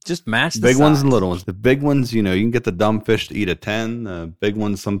little ones. Just match the big size. ones and little ones. The big ones, you can get the dumb fish to eat a 10. The big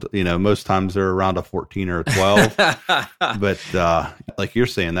ones, most times they're around a 14 or a 12. But like you're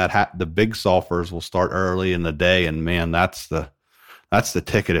saying, the big sulfurs will start early in the day, and man, that's the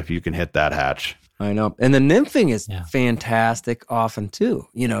ticket if you can hit that hatch. I know. And the nymphing is fantastic often too,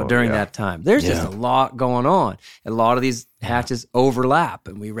 during that time. There's just a lot going on. A lot of these hatches overlap,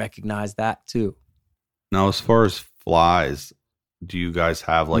 and we recognize that too. Now, as far as flies, do you guys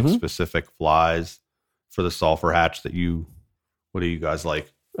have specific flies for the sulfur hatch what do you guys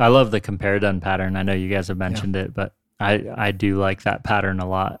like? I love the compare done pattern. I know you guys have mentioned it, but I do like that pattern a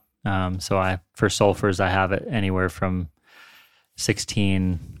lot. So for sulfurs, I have it anywhere from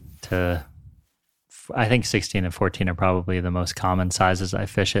 16 to... I think 16 and 14 are probably the most common sizes I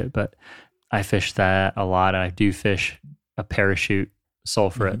fish it, but I fish that a lot. I do fish a parachute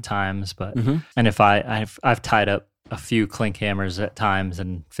sulfur at times, but and if I've tied up a few clink hammers at times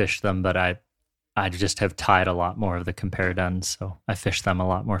and fished them, but I just have tied a lot more of the compare done, so I fish them a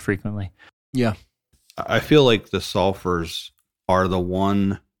lot more frequently. Yeah. I feel like the sulfurs are the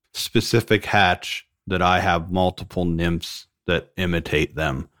one specific hatch that I have multiple nymphs that imitate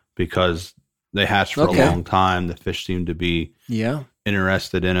them, because they hatch for a long time. The fish seem to be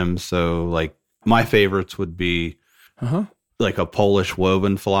interested in them. So, like, my favorites would be like a Polish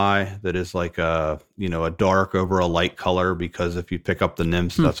woven fly that is like a dark over a light color, because if you pick up the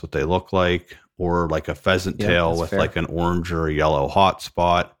nymphs, that's what they look like. Or like a pheasant tail with like an orange or a yellow hot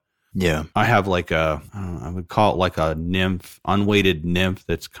spot. Yeah. I have like I would call it like a nymph, unweighted nymph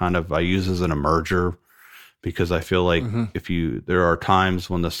that's I use as an emerger, because I feel like there are times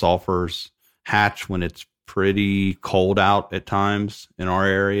when the sulfurs hatch when it's pretty cold out at times in our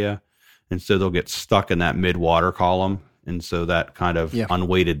area. And so they'll get stuck in that mid water column. And so that kind of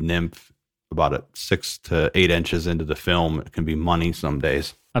unweighted nymph, about 6 to 8 inches into the film, it can be money some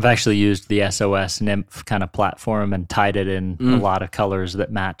days. I've actually used the SOS nymph kind of platform and tied it in a lot of colors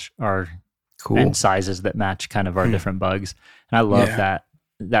that match our and sizes that match kind of our different bugs. And I love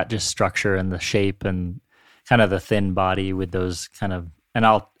that just structure and the shape and kind of the thin body with those kind of, and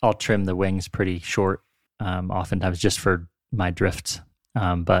I'll trim the wings pretty short, oftentimes just for my drifts.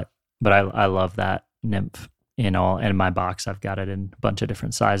 But I love that nymph in my box. I've got it in a bunch of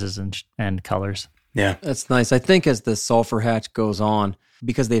different sizes and colors. Yeah. That's nice. I think as the sulfur hatch goes on,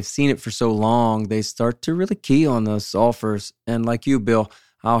 because they've seen it for so long, they start to really key on those sulfurs. And like you, Bill,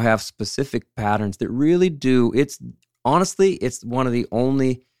 I'll have specific patterns that really do. It's one of the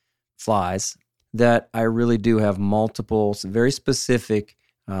only flies that I really do have multiple, very specific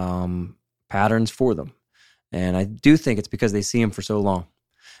patterns for them. And I do think it's because they see them for so long.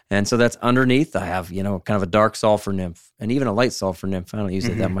 And so that's underneath. I have, kind of a dark sulfur nymph and even a light sulfur nymph. I don't use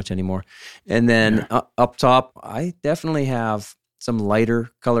it that much anymore. And then up top, I definitely have some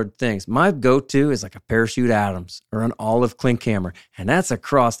lighter colored things. My go-to is like a Parachute Adams or an olive clinkhammer. And that's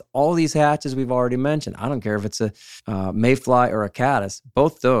across all these hatches we've already mentioned. I don't care if it's a mayfly or a caddis.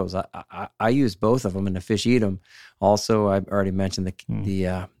 Both those, I use both of them and the fish eat them. Also, I already mentioned the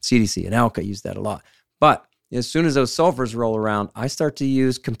CDC and Elk. I use that a lot. But as soon as those sulfurs roll around, I start to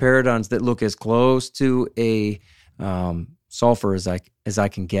use comparadons that look as close to a sulfur as I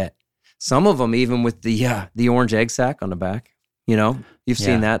can get. Some of them even with the orange egg sac on the back. You've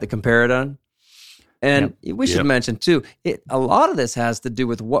seen that, the comparadon. And we should mention too, a lot of this has to do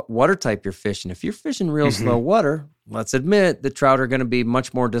with what water type you're fishing. If you're fishing real slow water, let's admit the trout are going to be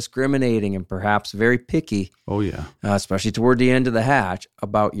much more discriminating and perhaps very picky. Oh yeah, especially toward the end of the hatch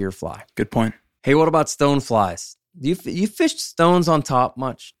about your fly. Good point. Hey, what about stone flies? You fished stones on top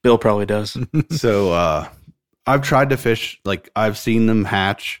much? Bill probably does. So I've tried to fish, I've seen them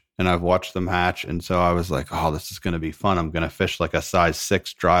hatch and I've watched them hatch. And so I was like, oh, this is going to be fun. I'm going to fish like a size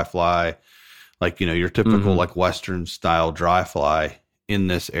 6 dry fly, your typical Western style dry fly in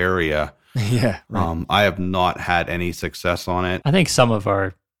this area. Yeah. Right. I have not had any success on it. I think some of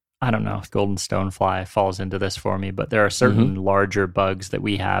our, I don't know if golden stonefly falls into this for me, but there are certain larger bugs that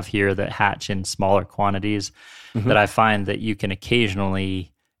we have here that hatch in smaller quantities that I find that you can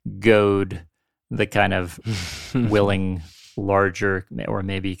occasionally goad the kind of willing larger or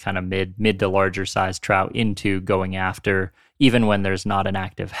maybe kind of mid to larger size trout into going after, even when there's not an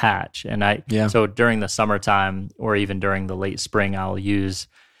active hatch. And so during the summertime or even during the late spring, I'll use,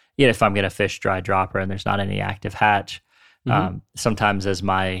 if I'm going to fish dry dropper and there's not any active hatch, sometimes as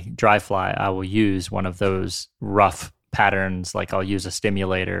my dry fly, I will use one of those rough patterns. Like I'll use a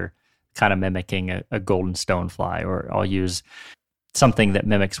stimulator kind of mimicking a golden stonefly, or I'll use something that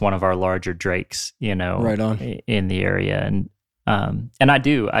mimics one of our larger drakes, right on in the area. And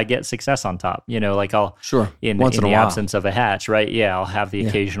I get success on top, I'll in the absence of a hatch, right? Yeah. I'll have the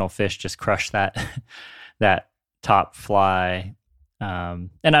occasional fish just crush that top fly. And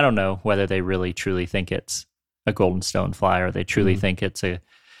I don't know whether they really truly think it's a golden stonefly or they truly think it's a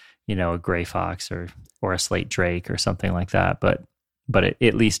gray fox or a slate drake or something like that. But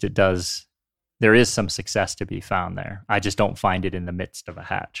at least it does. There is some success to be found there. I just don't find it in the midst of a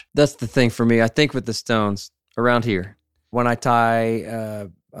hatch. That's the thing for me. I think with the stones around here, when I tie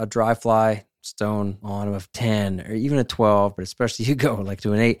a dry fly stone on of 10 or even a 12, but especially you go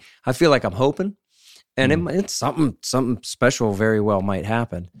to an 8, I feel like I'm hoping. And it's something special very well might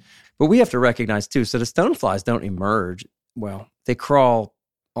happen. But we have to recognize too, so the stoneflies don't emerge. Well, they crawl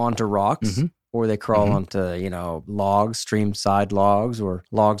onto rocks. Or they crawl onto, logs, stream side logs, or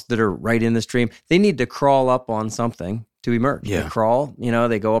logs that are right in the stream. They need to crawl up on something to emerge. Yeah. They crawl,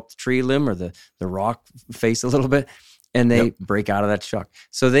 they go up the tree limb or the rock face a little bit, and they break out of that chuck.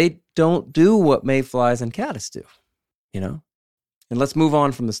 So they don't do what mayflies and caddis do, And let's move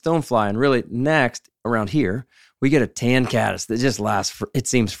on from the stonefly. And really next, around here, we get a tan caddis that just lasts it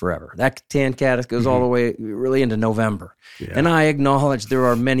seems forever. That tan caddis goes all the way really into November. Yeah. And I acknowledge there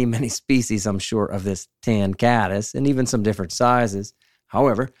are many, many species, I'm sure, of this tan caddis and even some different sizes.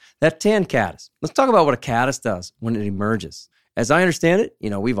 However, that tan caddis, let's talk about what a caddis does when it emerges. As I understand it,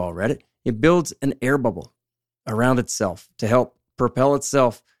 we've all read it, it builds an air bubble around itself to help propel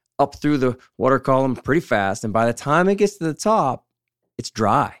itself up through the water column pretty fast. And by the time it gets to the top, it's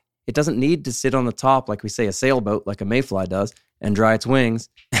dry. It doesn't need to sit on the top like we say a sailboat, like a mayfly does, and dry its wings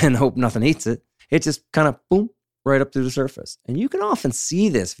and hope nothing eats it. It just kind of, boom, right up through the surface. And you can often see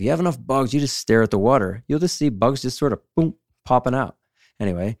this. If you have enough bugs, you just stare at the water. You'll just see bugs just sort of boom, popping out.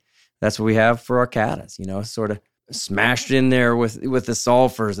 Anyway, that's what we have for our caddis, sort of smashed in there with the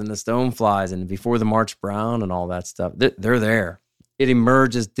sulfurs and the stoneflies and before the March brown and all that stuff. They're there. It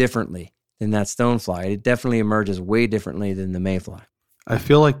emerges differently than that stonefly. It definitely emerges way differently than the mayfly. I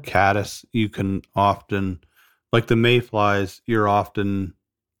feel like caddis, you can often, like the mayflies, you're often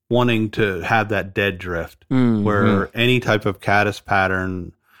wanting to have that dead drift where any type of caddis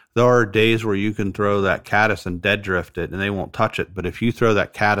pattern, there are days where you can throw that caddis and dead drift it and they won't touch it. But if you throw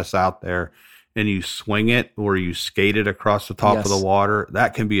that caddis out there and you swing it or you skate it across the top of the water,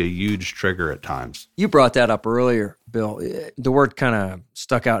 that can be a huge trigger at times. You brought that up earlier, Bill. The word kind of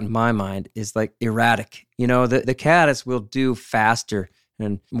stuck out in my mind is like erratic. The caddis will do faster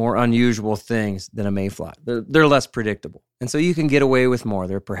and more unusual things than a mayfly. They're less predictable. And so you can get away with more.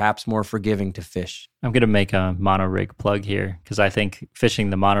 They're perhaps more forgiving to fish. I'm going to make a monorig plug here because I think fishing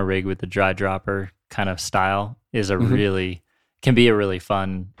the monorig with the dry dropper kind of style is can be a really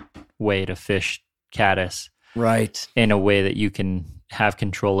fun way to fish caddis. Right. In a way that you can have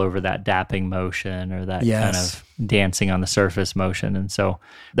control over that dapping motion or that kind of dancing on the surface motion. And so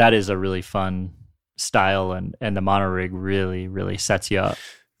that is a really fun style, and the monorig really, really sets you up.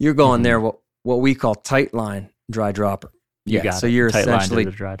 You're going there, what we call tight line dry dropper. So you're tight essentially line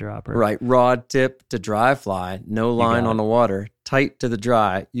to the dry dropper. Right, rod tip to dry fly, no line on the water, tight to the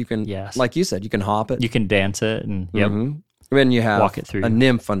dry. You can, like you said, you can hop it. You can dance it, and then you have walk it through. A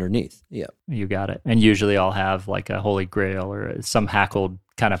nymph underneath. Yep. You got it. And usually I'll have like a holy grail or some hackled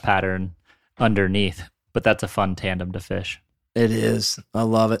kind of pattern underneath, but that's a fun tandem to fish. It is. I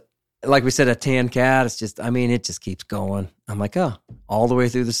love it. Like we said, a tan cat, it just keeps going. I'm like, all the way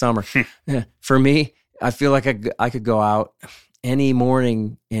through the summer. For me, I feel like I could go out any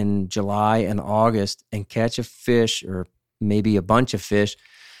morning in July and August and catch a fish or maybe a bunch of fish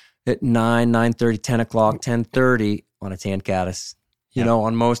at 9, 9:30, 10 o'clock, 10:30 on a tan caddis.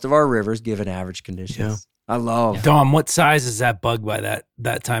 On most of our rivers, given average conditions. Yeah. I love. Dom, what size is that bug by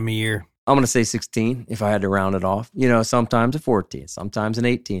that time of year? I'm going to say 16 if I had to round it off. Sometimes a 14, sometimes an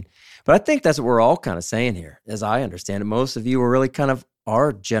 18. But I think that's what we're all kind of saying here, as I understand it. Most of you are really kind of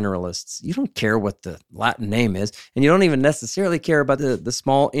are generalists. You don't care what the Latin name is, and you don't even necessarily care about the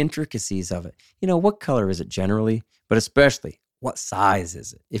small intricacies of it. What color is it generally, but especially what size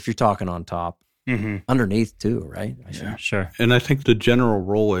is it if you're talking on top. Underneath too, right? Yeah, sure. And I think the general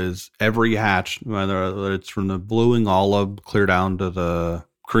rule is every hatch, whether it's from the blue-winged olive clear down to the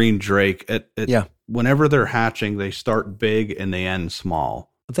green drake, whenever they're hatching, they start big and they end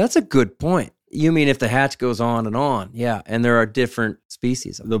small. That's a good point. You mean if the hatch goes on, and there are different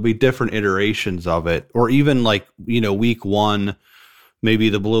species of it. There'll be different iterations of it, or even like, week one, maybe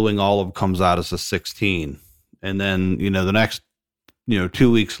the blue-winged olive comes out as a 16, and then, the next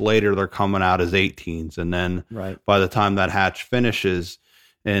 2 weeks later, they're coming out as 18s. And then by the time that hatch finishes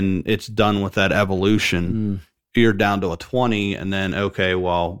and it's done with that evolution, you're down to a 20. And then,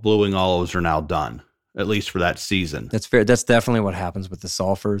 blue-winged olives are now done, at least for that season. That's fair. That's definitely what happens with the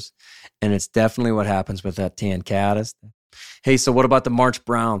sulfurs. And it's definitely what happens with that tan caddis. Hey, so what about the March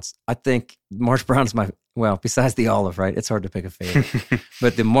browns? I think March brown is besides the olive, right? It's hard to pick a favorite.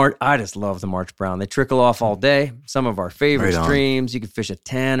 But I just love the March brown. They trickle off all day. Some of our favorite streams. You can fish a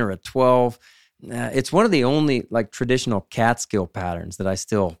 10 or a 12. It's one of the only like traditional catskill patterns that I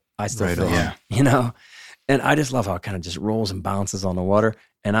still fish. And I just love how it kind of just rolls and bounces on the water.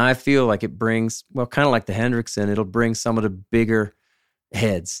 And I feel like it brings, kind of like the Hendrickson, it'll bring some of the bigger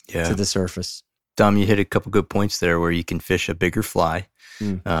heads to the surface. Dom, you hit a couple good points there where you can fish a bigger fly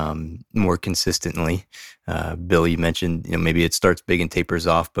more consistently. Bill, you mentioned maybe it starts big and tapers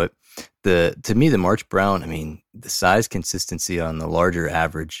off, but to me the March brown, the size consistency on the larger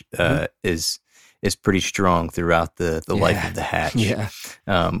average is pretty strong throughout the life of the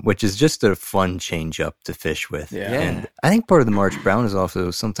hatch, which is just a fun change up to fish with. And I think part of the March brown is also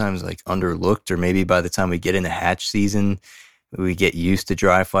sometimes like underlooked, or maybe by the time we get into hatch season, we get used to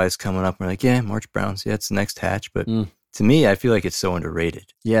dry flies coming up. And we're like, March browns, it's the next hatch. But to me, I feel like it's so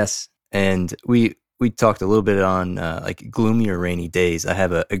underrated. Yes. And we talked a little bit on like gloomy or rainy days. I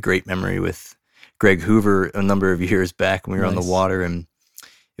have a great memory with Greg Hoover a number of years back when we were on the water, and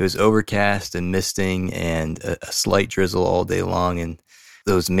it was overcast and misting and a slight drizzle all day long. And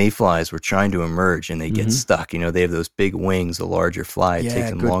those mayflies were trying to emerge and they get stuck. They have those big wings, a larger fly. It takes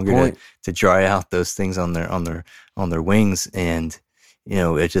them longer to dry out those things on their wings. And,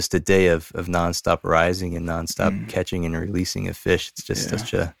 it's just a day of nonstop rising and nonstop catching and releasing of fish. It's just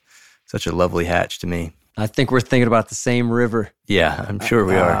such a lovely hatch to me. I think we're thinking about the same river. Yeah, I'm sure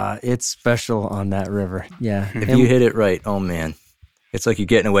we are. It's special on that river. Yeah. If you hit it right, oh man, it's like you're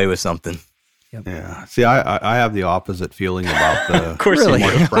getting away with something. Yep. Yeah. See, I have the opposite feeling about the Of course Really?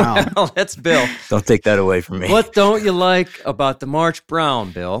 you March Brown. Well, that's Bill. Don't take that away from me. What don't you like about the March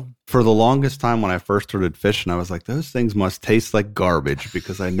Brown, Bill? For the longest time when I first started fishing, I was like, those things must taste like garbage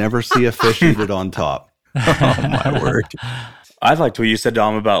because I never see a fish eat it on top. Oh my word. I liked what you said,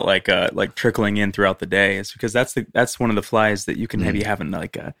 Dom, about like trickling in throughout the day. It's because that's one of the flies that you can maybe having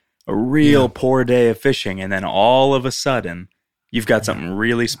like a real poor day of fishing, and then all of a sudden you've got something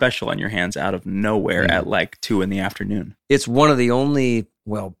really special on your hands out of nowhere at like 2 p.m. It's one of the only,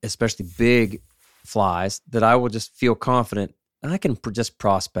 well, especially big flies that I will just feel confident I can just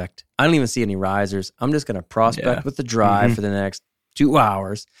prospect. I don't even see any risers. I'm just going to prospect with the drive for the next 2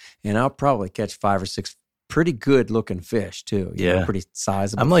 hours, and I'll probably catch 5 or 6 pretty good looking fish too. You know, pretty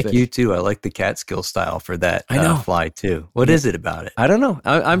sizable. I'm like fish. you too. I like the Catskill style for that fly too. What is it about it? I don't know.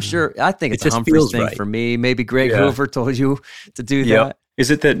 I'm sure. I think it's It a just Humphreys feels thing right. for me. Maybe Greg Hoover told you to do that. Is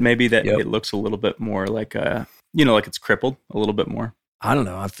it that maybe that it looks a little bit more like like it's crippled a little bit more? I don't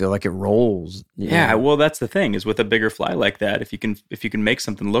know. I feel like it rolls. Yeah, well, that's the thing is with a bigger fly like that, if you can make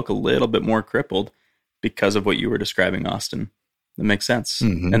something look a little bit more crippled because of what you were describing, Austin, that makes sense.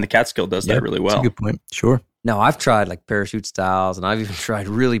 And the Catskill does that really well. That's a good point. Sure. No, I've tried like parachute styles, and I've even tried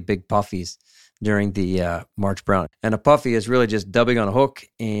really big puffies during the March Brown. And a puffy is really just dubbing on a hook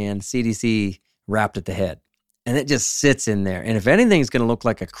and CDC wrapped at the head. And it just sits in there. And if anything's going to look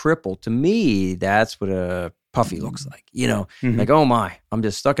like a cripple, to me, that's what a puffy looks like. You know, like, oh my, I'm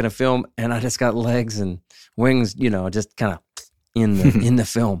just stuck in a film and I just got legs and wings, you know, just kind of in the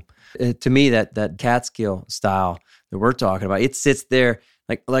film. To me, that Catskill style that we're talking about, it sits there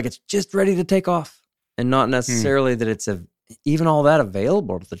like it's just ready to take off. And not necessarily that it's even all that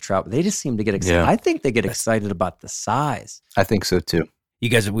available to the trout. They just seem to get excited. Yeah. I think they get excited about the size. I think so too. You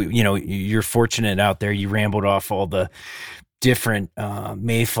guys, you're fortunate out there. You rambled off all the different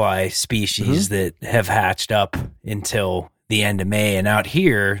mayfly species that have hatched up until the end of May. And out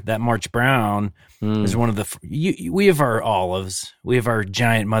here, that March Brown is one of the. We have our olives. We have our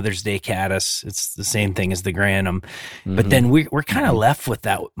giant Mother's Day caddis. It's the same thing as the granum. But then we're kind of left with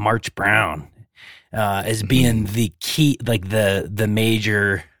that March Brown as being the key, like the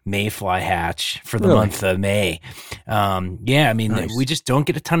major mayfly hatch for the month of May. We just don't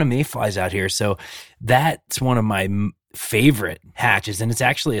get a ton of mayflies out here. So that's one of my favorite hatches. And it's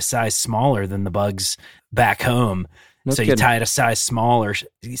actually a size smaller than the bugs back home. You tie it a size smaller,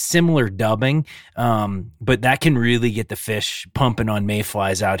 similar dubbing. But that can really get the fish pumping on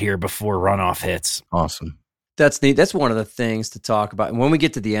mayflies out here before runoff hits. Awesome. That's neat. That's one of the things to talk about. And when we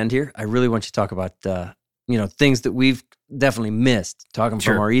get to the end here, I really want you to talk about, things that we've definitely missed, talking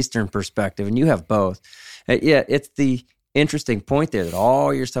from our Eastern perspective, and you have both. It's the interesting point there that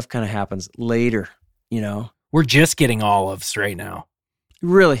all your stuff kind of happens later, you know? We're just getting olives right now.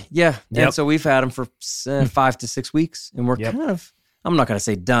 Really? Yeah. Yep. And so we've had them for 5 to 6 weeks, and we're kind of, I'm not going to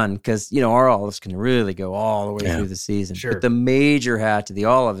say done, because, our olives can really go all the way through the season. Sure. But the major hatch of the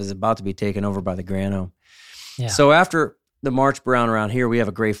olive is about to be taken over by the granome. Yeah. So after the March Brown around here, we have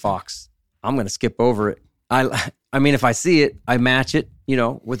a gray fox. I'm going to skip over it. I mean, if I see it, I match it,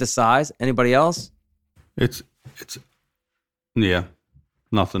 with the size. Anybody else? It's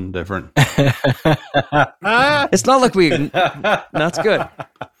nothing different. It's not like that's good.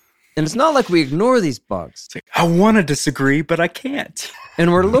 And it's not like we ignore these bugs. It's like, I want to disagree, but I can't.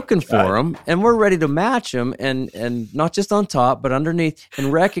 And we're looking for them, and we're ready to match them, and not just on top, but underneath,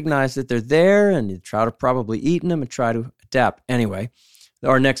 and recognize that they're there, and the trout are probably eating them and try to adapt. Anyway,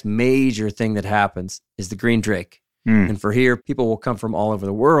 our next major thing that happens is the green drake. And for here, people will come from all over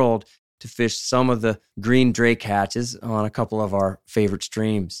the world to fish some of the green drake hatches on a couple of our favorite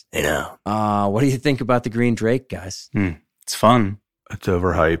streams. What do you think about the green drake, guys? It's fun. It's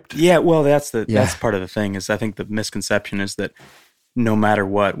overhyped. Yeah, well, that's part of the thing is I think the misconception is that no matter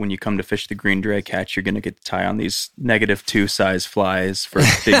what, when you come to fish the green drake hatch, you're going to get to tie on these -2 size flies for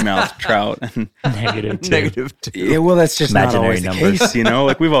big mouth trout. And -2. Yeah, well, that's just Imaginary not always numbers. the case,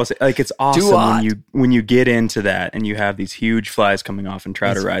 Like we've always it's awesome when you get into that and you have these huge flies coming off and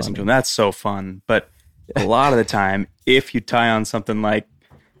trout are rising to them. That's so fun. But a lot of the time, if you tie on something like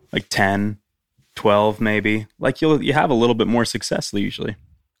 10, 12 maybe, like you have a little bit more success usually.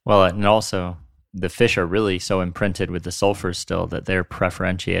 Well, and also the fish are really so imprinted with the sulfurs still that they're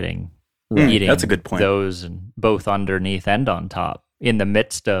preferentiating eating that's a good point. those both underneath and on top in the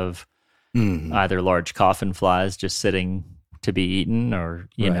midst of either large coffin flies just sitting to be eaten or,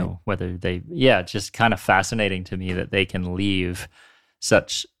 whether it's just kind of fascinating to me that they can leave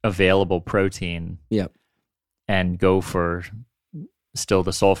such available protein and go for still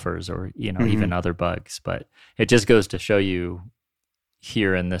the sulfurs or, even other bugs. But it just goes to show you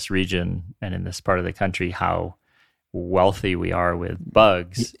here in this region and in this part of the country how wealthy we are with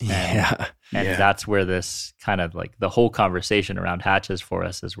bugs. And that's where this kind of like the whole conversation around hatches for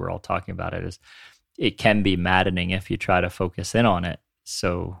us, as we're all talking about it, is it can be maddening if you try to focus in on it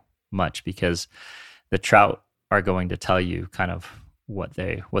so much, because the trout are going to tell you kind of what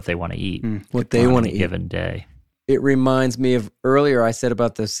they want to eat, what they want to eat given day. It reminds me of earlier I said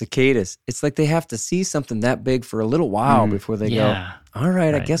about the cicadas. It's like they have to see something that big for a little while before they go, all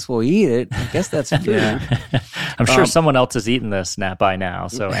right, I guess we'll eat it. I guess that's food. I'm sure someone else has eaten this by now,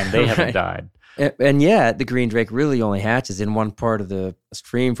 and they haven't died. And yet the green drake really only hatches in one part of the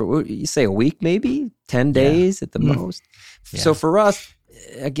stream for, you say, a week maybe? 10 days at the most? Yeah. So for us,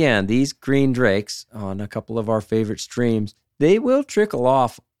 again, these green drakes on a couple of our favorite streams, they will trickle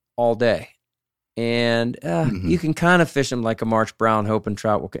off all day. And you can kind of fish them like a March Brown, hoping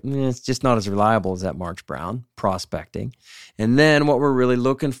trout will. It's just not as reliable as that March Brown prospecting. And then what we're really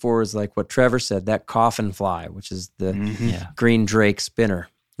looking for is like what Trevor said, that coffin fly, which is the green drake spinner,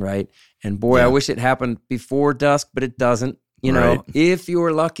 right? And boy, I wish it happened before dusk, but it doesn't. You know, if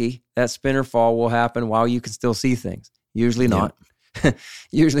you're lucky, that spinner fall will happen while you can still see things. Usually not.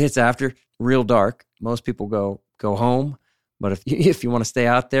 Usually it's after real dark. Most people go home. But if you want to stay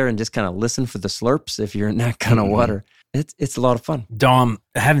out there and just kind of listen for the slurps, if you're in that kind of water, it's a lot of fun. Dom,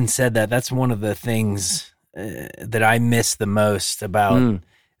 having said that, that's one of the things that I miss the most about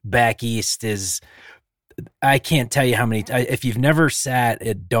back east is I can't tell you how many. If you've never sat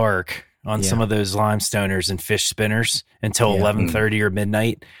at dark on some of those limestoners and fish spinners until 11:30 or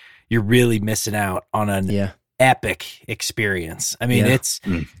midnight, you're really missing out on an epic experience. I mean, it's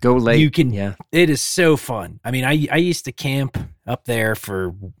go late. You can. It is so fun. I mean, I used to camp up there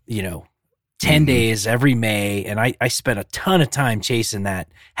for 10 days every May, and I spent a ton of time chasing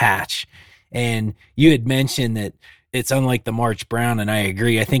that hatch. And you had mentioned that it's unlike the March Brown, and I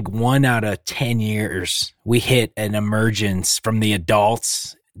agree. I think 1 out of 10 years we hit an emergence from the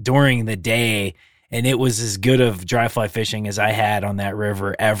adults during the day, and it was as good of dry fly fishing as I had on that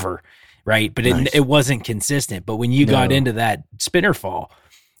river ever. Right. But it wasn't consistent. But when you got into that spinner fall,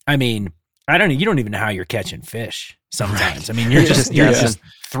 I mean, you don't even know how you're catching fish sometimes. I mean, you're just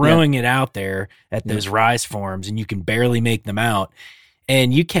throwing it out there at those rise forms and you can barely make them out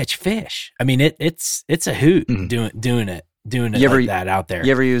and you catch fish. I mean, it's a hoot doing it like that out there.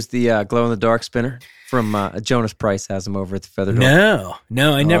 You ever use the glow in the dark spinner? From Jonas Price has them over at the Feather Door.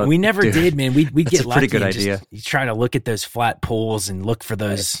 No, we never did, man. We get lucky. Pretty good idea. You try to look at those flat pools and look for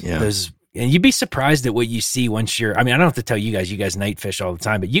those, and you'd be surprised at what you see once you're. I mean, I don't have to tell you guys night fish all the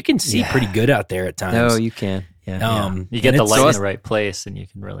time, but you can see pretty good out there at times. No, you can. You get the light in the right place, and you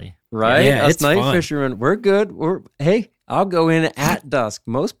can really us night fishermen, we're good. I'll go in at dusk.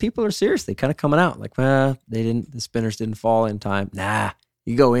 Most people are seriously kind of coming out like, the spinners didn't fall in time. Nah.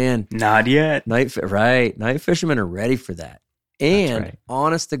 You go in. Not yet. Night fishermen are ready for that. And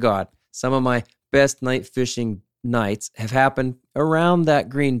honest to God, some of my best night fishing nights have happened around that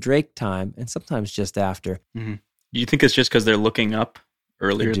green drake time and sometimes just after. Mm-hmm. You think it's just because they're looking up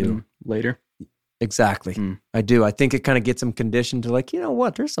earlier than later? Exactly. I do. I think it kind of gets them conditioned to like, you know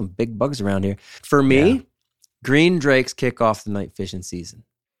what? There's some big bugs around here. For me, green drakes kick off the night fishing season.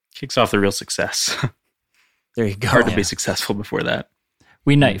 Kicks off the real success. There you go. Hard to be successful before that.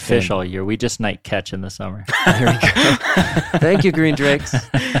 We night fish all year. We just night catch in the summer. There we go. Thank you, green drakes.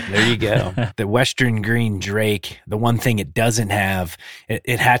 There you go. The Western green drake, the one thing it doesn't have,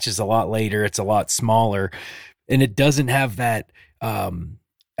 it hatches a lot later. It's a lot smaller, and it doesn't have that. I'm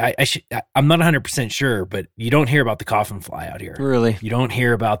not 100% sure, but you don't hear about the coffin fly out here. Really? You don't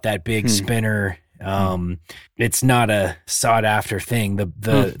hear about that big spinner. It's not a sought after thing.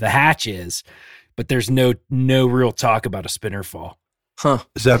 The hatch is, but there's no real talk about a spinner fall. Huh.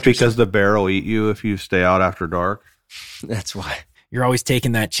 Is that because the bear will eat you if you stay out after dark? That's why. You're always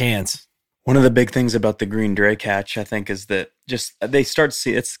taking that chance. One of the big things about the green drake hatch, I think, is that just they start to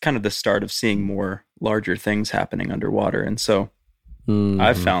see, it's kind of the start of seeing more larger things happening underwater. And so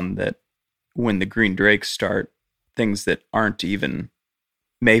I've found that when the green drakes start, things that aren't even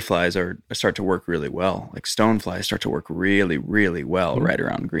mayflies start to work really well. Like stoneflies start to work really, really well right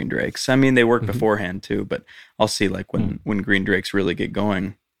around green drakes. I mean, they work beforehand too, but I'll see like when green drakes really get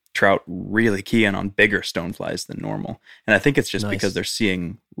going, trout really key in on bigger stoneflies than normal. And I think it's just because they're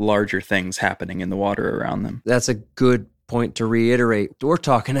seeing larger things happening in the water around them. That's a good point to reiterate, we're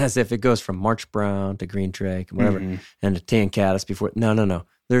talking as if it goes from March brown to green drake and whatever, and to tan caddis before. No.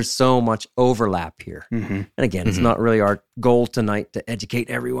 There's so much overlap here. And again, it's not really our goal tonight to educate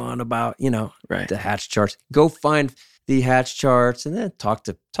everyone about, the hatch charts. Go find the hatch charts and then talk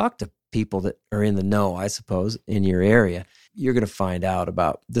to people that are in the know, I suppose, in your area. You're going to find out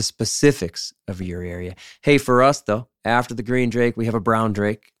about the specifics of your area. Hey, for us though, after the green drake, we have a brown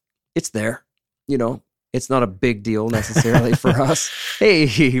drake. It's there, It's not a big deal necessarily for us.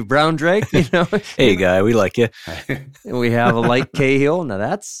 Hey, brown drake, Hey, guy, we like you. And we have a light Cahill. Now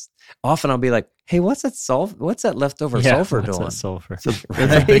that's often I'll be like, hey, what's that leftover sulfur doing? That sulfur?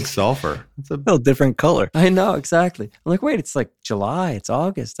 It's a big sulfur. It's a little different color. I know, exactly. I'm like, wait, it's like July, it's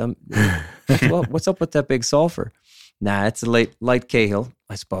August. What's up with that big sulfur? Nah, it's a light Cahill,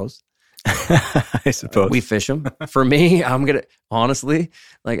 I suppose. I suppose. We fish them. For me, I'm going to, honestly,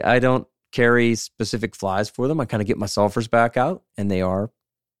 I don't carry specific flies for them. I kind of get my sulfurs back out, and they are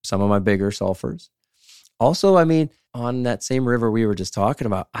some of my bigger sulfurs. Also, on that same river we were just talking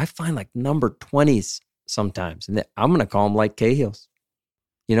about, I find number 20s sometimes, and I'm going to call them light Cahills.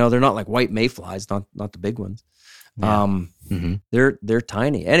 They're not like white mayflies, not the big ones. Yeah. They're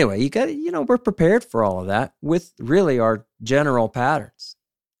tiny. Anyway, you got we're prepared for all of that with really our general patterns.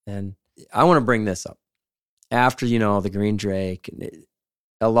 And I want to bring this up after the green drake.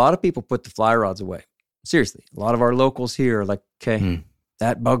 A lot of people put the fly rods away. Seriously, a lot of our locals here are like, okay,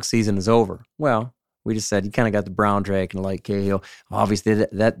 that bug season is over. Well, we just said you kind of got the brown drake and the light Cahill. Obviously,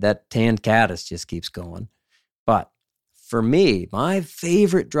 that tan caddis just keeps going. But for me, my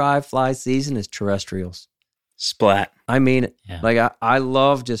favorite dry fly season is terrestrials. Splat. I mean it. Yeah. I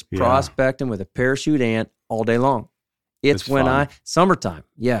love just prospecting with a parachute ant all day long. It's when summertime.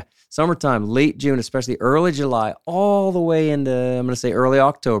 Yeah. Summertime, late June, especially early July, all the way into, I'm going to say early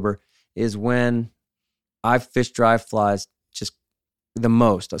October, is when I fish dry flies just the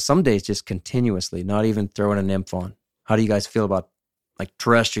most. Some days just continuously, not even throwing a nymph on. How do you guys feel about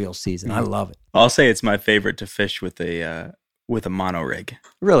terrestrial season? I love it. I'll say it's my favorite to fish with a mono rig.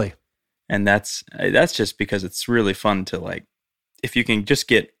 Really? And that's just because it's really fun to if you can just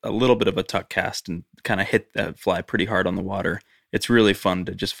get a little bit of a tuck cast and kind of hit that fly pretty hard on the water, it's really fun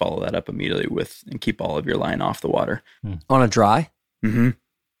to just follow that up immediately and keep all of your line off the water. On a dry? Mm-hmm.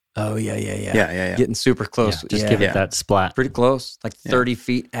 Oh, yeah. Yeah. Getting super close. Yeah, just give it that splat. Pretty close. 30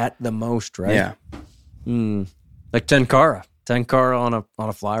 feet at the most, right? Yeah. Like Tenkara. Tenkara on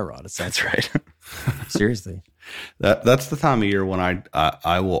a fly rod. That's right. Seriously. That's the time of year when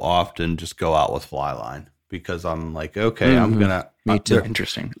I will often just go out with fly line because I'm like, okay, I'm going to. Me too.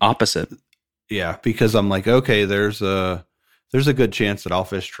 Interesting. Opposite. Yeah, because I'm like, okay, there's a good chance that I'll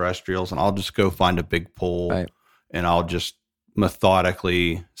fish terrestrials and I'll just go find a big pool and I'll just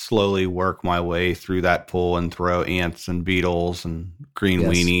methodically, slowly work my way through that pool and throw ants and beetles and green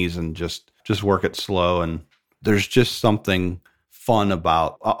weenies and just work it slow. And there's just something fun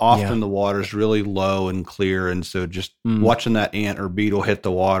about often the water's really low and clear. And so just watching that ant or beetle hit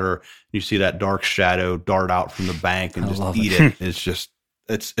the water, you see that dark shadow dart out from the bank and just eat it. It's just,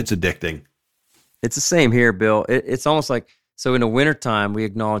 it's addicting. It's the same here, Bill. It's almost like, so in the wintertime, we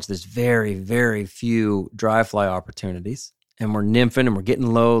acknowledge there's very, very few dry fly opportunities. And we're nymphing and we're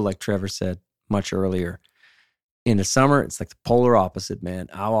getting low, like Trevor said much earlier. In the summer, it's like the polar opposite, man.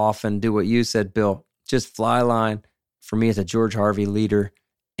 I'll often do what you said, Bill. Just fly line. For me, it's a George Harvey leader.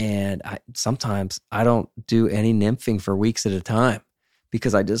 And sometimes I don't do any nymphing for weeks at a time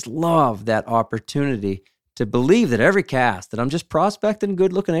because I just love that opportunity to believe that every cast, that I'm just prospecting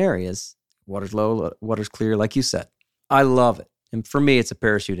good-looking areas. Water's low, water's clear, like you said. I love it. And for me, it's a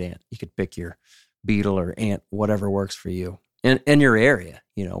parachute ant. You could pick your beetle or ant, whatever works for you. In your area,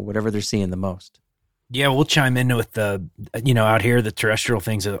 whatever they're seeing the most. Yeah, we'll chime in with the, out here, the terrestrial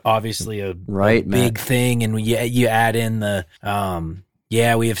things are obviously a big thing. And you add in the,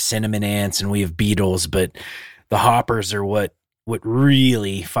 we have cinnamon ants and we have beetles, but the hoppers are what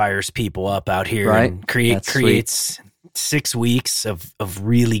really fires people up out here and creates 6 weeks of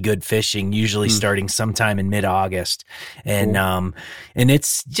really good fishing, usually starting sometime in mid-August. And, and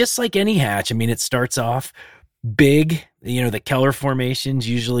it's just like any hatch. It starts off big, the Keller formations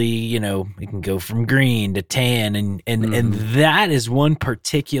usually, it can go from green to tan and that is one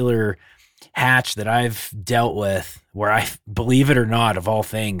particular hatch that I've dealt with where I believe it or not, of all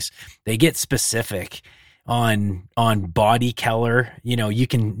things, they get specific on body Keller. You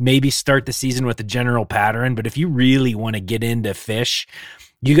can maybe start the season with a general pattern, but if you really want to get into fish,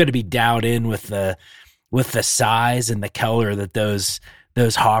 you got to be dialed in with the size and the Keller that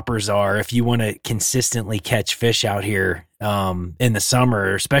those hoppers are if you want to consistently catch fish out here in the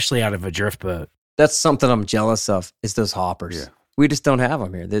summer, especially out of a drift boat. That's something I'm jealous of, is those hoppers. Yeah. We just don't have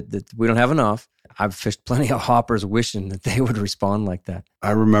them here. We don't have enough. I've fished plenty of hoppers wishing that they would respond like that.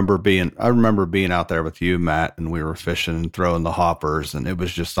 I remember being out there with you, Matt, and we were fishing and throwing the hoppers, and it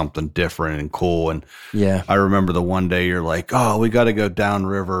was just something different and cool. And yeah, I remember the one day you're like, "Oh, we got to go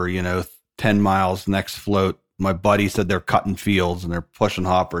downriver, 10 miles next float." My buddy said they're cutting fields and they're pushing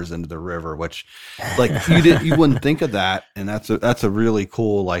hoppers into the river, which like you wouldn't think of that. And that's a really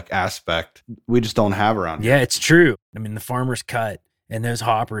cool like aspect we just don't have around here. Yeah, it's true. I mean, the farmers cut and those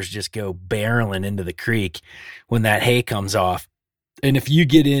hoppers just go barreling into the creek when that hay comes off. And if you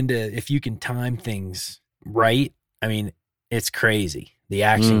can time things right, I mean, it's crazy. The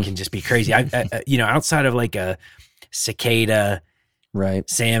action can just be crazy. I outside of like a cicada, right,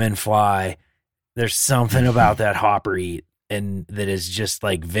 salmon fly, there's something about that hopper eat and that is just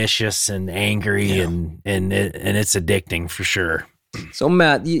like vicious and angry and it's addicting for sure. So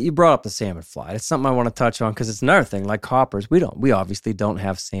Matt, you brought up the salmon fly. It's something I want to touch on because it's another thing. Like hoppers, we obviously don't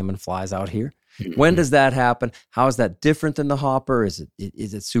have salmon flies out here. When does that happen? How is that different than the hopper? Is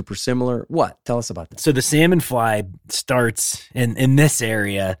it super similar? What? Tell us about that. So the salmon fly starts in this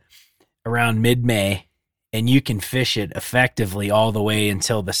area around mid-May. And you can fish it effectively all the way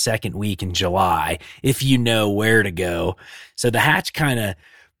until the second week in July if you know where to go. So the hatch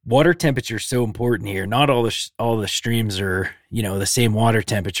water temperature is so important here. Not all the streams are, the same water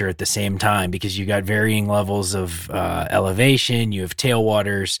temperature at the same time because you got varying levels of elevation. You have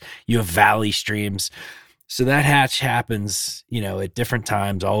tailwaters, you have valley streams. So that hatch happens, at different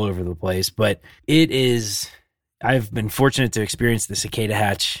times all over the place. But I've been fortunate to experience the cicada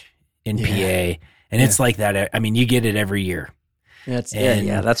hatch in PA. And it's like that. I mean, you get it every year. That's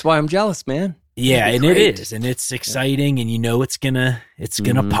why I'm jealous, man. Yeah, and it is, and it's exciting, and it's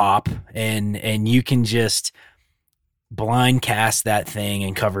gonna pop, and you can just blind cast that thing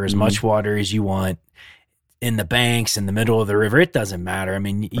and cover as much water as you want in the banks, in the middle of the river. It doesn't matter. I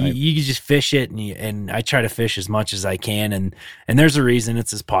mean, you just fish it, and I try to fish as much as I can, and there's a reason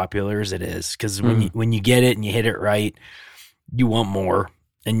it's as popular as it is because when you get it and you hit it right, you want more.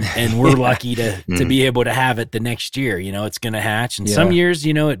 And we're lucky to be able to have it the next year. It's going to hatch. And some years,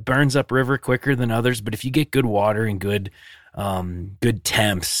 it burns up river quicker than others. But if you get good water and good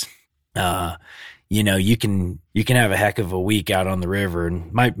temps, you can have a heck of a week out on the river.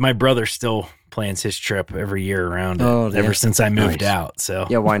 And my brother still plans his trip every year around it ever since I moved out. So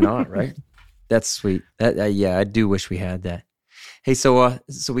yeah, why not? Right? That's sweet. I do wish we had that. Hey, so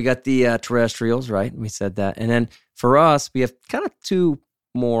we got the terrestrials, right? We said that, and then for us, we have kind of two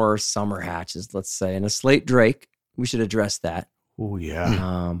more summer hatches, let's say, and a slate drake. We should address that. Oh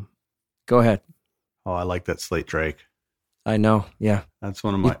yeah. Go ahead. Oh, I like that slate drake. I know. Yeah, that's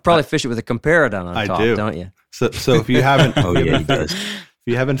one of my. You probably fish it with a comparadon on top, don't you? So if you haven't, he does. If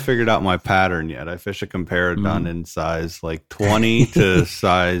you haven't figured out my pattern yet, I fish a comparadon in size like 20 to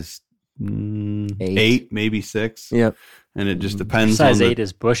size 8, maybe 6. Yep. And it just depends. Size 8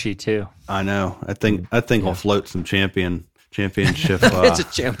 is bushy too. I know. I think I'll float some championship. It's a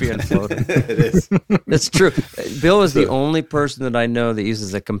champion floater. It is. That's true. Bill is the only person that I know that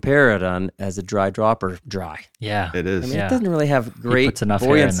uses a comparadon as a dry dropper dry. Yeah, it is. I mean, it doesn't really have great puts enough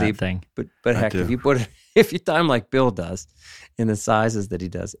buoyancy, air in that thing. But heck, if you time like Bill does, in the sizes that he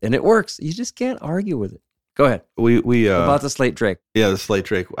does, and it works, you just can't argue with it. Go ahead. We about the slate drake. Yeah, the slate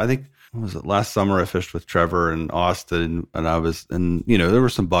drake. I think. What was it? Last summer I fished with Trevor and Austin, and there were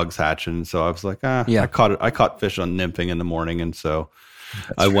some bugs hatching, so I was like, I caught fish on nymphing in the morning, and so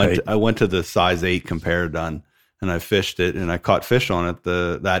I went to the size 8 comparadon and I fished it, and I caught fish on it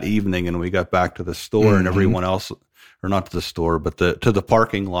that evening, and we got back to the store, and everyone else, or not to the store, but to the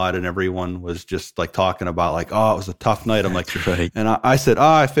parking lot, and everyone was just like talking about like, oh, it was a tough night. I'm like, right. And I said,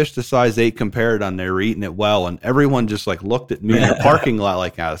 I fished a size 8 comparadon. They were eating it well, and everyone just like looked at me in the parking lot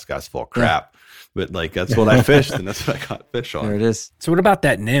like, this guy's full of crap. But like that's what I fished, and that's what I caught fish on. There it is. So what about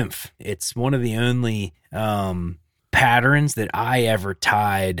that nymph? It's one of the only patterns that I ever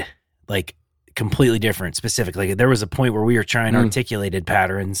tied like completely different, specific. Like there was a point where we were trying articulated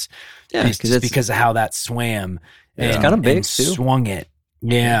patterns, because of how that swam. It's kind of big too. Swung it,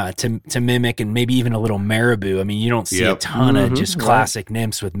 to mimic and maybe even a little marabou. I mean, you don't see a ton of just classic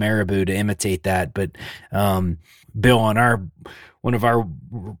nymphs with marabou to imitate that. But Bill, on one of our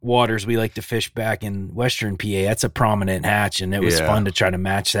waters, we like to fish back in Western PA. That's a prominent hatch, and it was fun to try to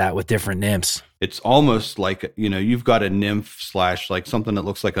match that with different nymphs. It's almost like you've got a nymph / like something that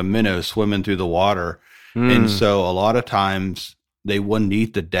looks like a minnow swimming through the water, and so a lot of times they wouldn't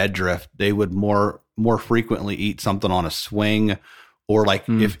eat the dead drift. They would more frequently eat something on a swing, or like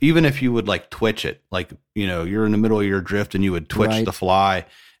if you would like twitch it, like you're in the middle of your drift and you would twitch the fly,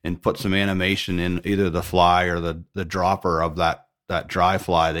 and put some animation in either the fly or the dropper of that dry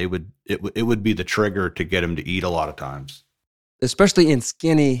fly, it would be the trigger to get them to eat a lot of times. Especially in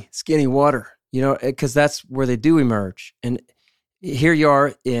skinny water, because that's where they do emerge. And here you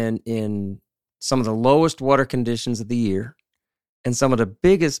are in some of the lowest water conditions of the year, and some of the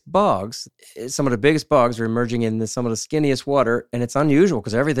biggest bogs are emerging in some of the skinniest water, and it's unusual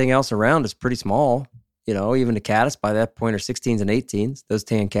because everything else around is pretty small. Even the caddis by that point are 16s and 18s. Those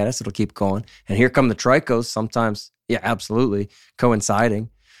tan caddis, it'll keep going. And here come the trichos sometimes, absolutely, coinciding.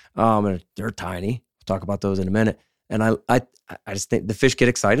 And they're tiny. We'll talk about those in a minute. And I just think the fish get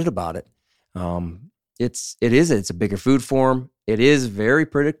excited about it. It's a bigger food for them. It is very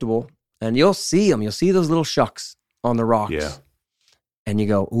predictable. And you'll see them. You'll see those little shucks on the rocks. Yeah. And you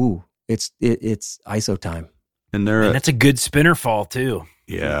go, ooh, it's ISO time. And that's a good spinner fall too.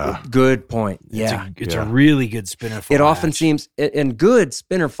 Yeah. Good point. Yeah. It's a really good spinner fall. It often seems, in good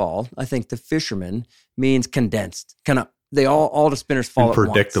spinner fall, I think the fisherman means condensed. Kind of, all the spinners fall and at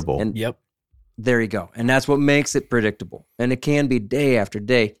predictable. once. And yep. There you go. And that's what makes it predictable. And it can be day after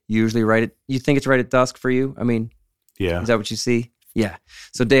day. Usually you think it's right at dusk for you? I mean, yeah. Is that what you see? Yeah.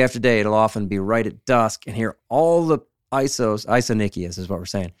 So day after day, it'll often be right at dusk, and here all the isonychias is what we're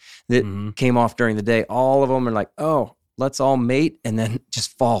saying, that came off during the day. All of them are like, oh, let's all mate, and then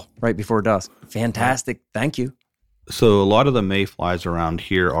just fall right before dusk. Fantastic. Thank you. So a lot of the mayflies around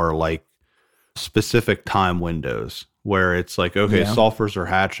here are like specific time windows where it's like, okay, sulfurs are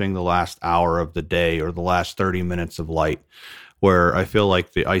hatching the last hour of the day or the last 30 minutes of light, where I feel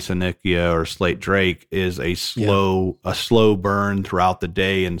like the isonychia or slate drake is a slow burn throughout the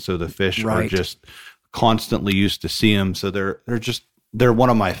day. And so the fish are just constantly used to see them. So they're one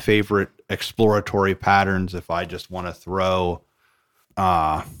of my favorite exploratory patterns if I just want to throw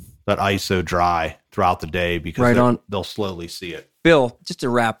that ISO dry throughout the day, because they'll slowly see it. Bill, just to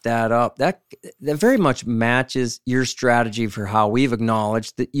wrap that up, that very much matches your strategy for how we've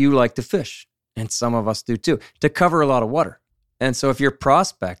acknowledged that you like to fish, and some of us do too, to cover a lot of water. And so if you're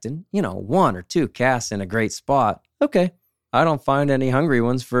prospecting, 1 or 2 casts in a great spot, okay, I don't find any hungry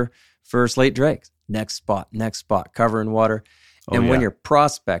ones for slate drakes. Next spot, covering water. And when you're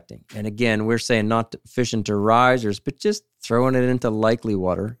prospecting, and again, we're saying not to fish into risers, but just throwing it into likely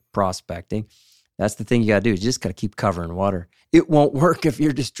water, prospecting. That's the thing you got to do. You just got to keep covering water. It won't work if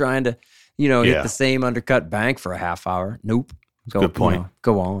you're just trying to, hit the same undercut bank for a half hour. Nope. Good point.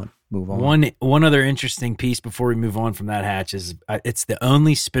 Go on. Move on. One other interesting piece before we move on from that, Hatch, is it's the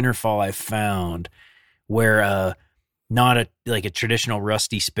only spinner fall I've found where not a traditional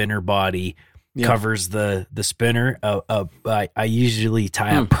rusty spinner body covers the spinner. I usually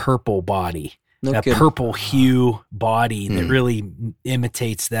tie a purple body, purple hue body that really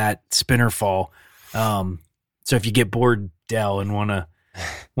imitates that spinner fall. So if you get bored, Del, and want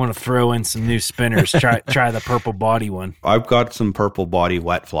to throw in some new spinners, try the purple body one. I've got some purple body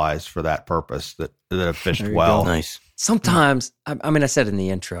wet flies for that purpose that have fished well. Nice. Sometimes, I said in the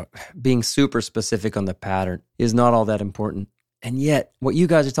intro, being super specific on the pattern is not all that important. And yet, what you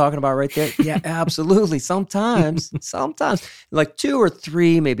guys are talking about right there, absolutely. Sometimes, like 2 or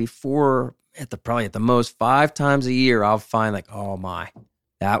 3, maybe 4, probably at the most 5 times a year, I'll find like, oh my,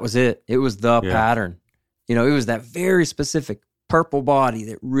 that was it. It was the pattern. It was that very specific purple body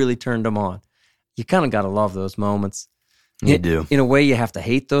that really turned them on. You kind of got to love those moments. You do. In a way, you have to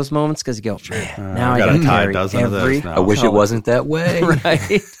hate those moments because you go, man, now I got to tie a dozen of those now. I wish it wasn't that way.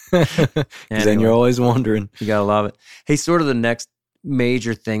 Right. Because then you're always wondering. You got to love it. Hey, sort of the next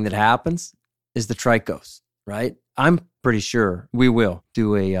major thing that happens is the trichos, right? I'm pretty sure we will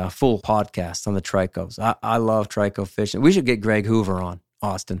do a full podcast on the trichos. I love tricho fishing. We should get Greg Hoover on,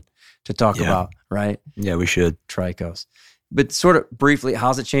 Austin, to talk about, right? Yeah, we should. Trichos. But sort of briefly,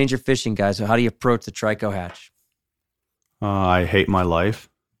 how's it change your fishing, guys? So how do you approach the tricho hatch? I hate my life.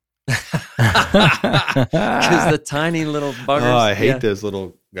 Because the tiny little buggers. Oh, I hate those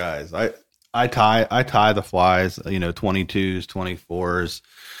little guys. I tie the flies, 22s, 24s.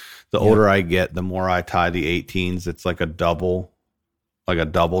 The older I get, the more I tie the 18s. It's like a double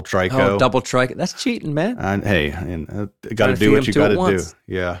tricho. Oh, double tricho. That's cheating, man. And hey, got to do what you got to do.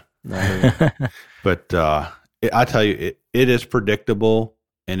 Yeah. But I tell you, it is predictable,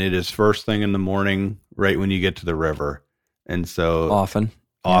 and it is first thing in the morning, right when you get to the river. And so often,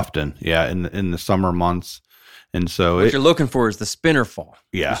 in the summer months. And so what you're looking for is the spinner fall.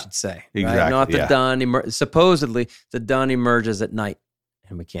 Yeah, you should say, exactly. Right? Not the dun. Supposedly, the dun emerges at night,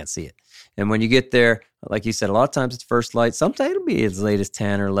 and we can't see it. And when you get there, like you said, a lot of times it's first light. Sometimes it'll be as late as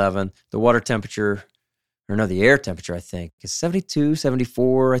 10 or 11. The water temperature, the air temperature, I think, is 72,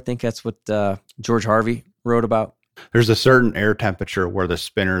 74. I think that's what George Harvey wrote about. There's a certain air temperature where the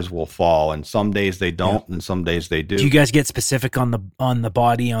spinners will fall, and some days they don't, and some days they do. Do you guys get specific on the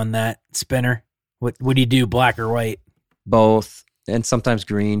body on that spinner? What do you do, black or white? Both, and sometimes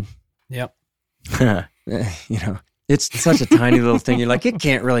green. Yep. It's such a tiny little thing. You're like, it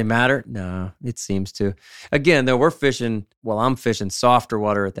can't really matter. No, it seems to. Again, though, I'm fishing softer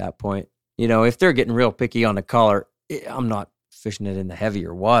water at that point. If they're getting real picky on the color, I'm not fishing it in the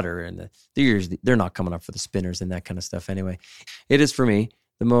heavier water, and they're not coming up for the spinners and that kind of stuff anyway. It is, for me,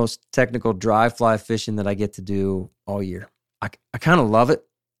 the most technical dry fly fishing that I get to do all year. I kind of love it,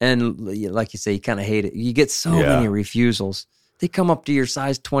 and like you say, you kind of hate it. You get so many refusals. They come up to your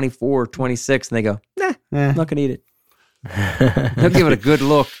size 24, 26, and they go, nah, I'm not going to eat it. They'll give it a good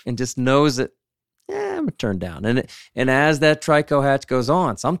look and just knows that, I'm going to turn down. And as that trico hatch goes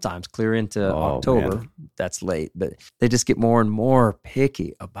on, sometimes clear into October, that's late, but they just get more and more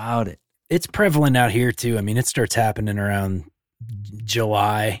picky about it. It's prevalent out here too. I mean, it starts happening around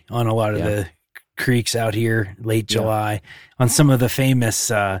July on a lot of the creeks out here, late July. On some of the famous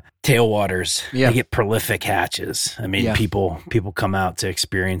tailwaters, they get prolific hatches. I mean, people come out to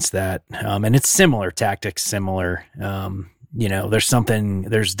experience that. And it's similar tactics, similar.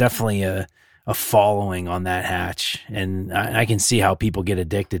 There's definitely a following on that hatch, and I can see how people get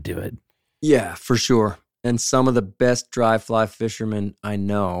addicted to it. Yeah, for sure. And some of the best dry fly fishermen I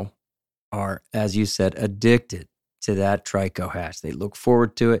know are, as you said, addicted to that trico hatch. They look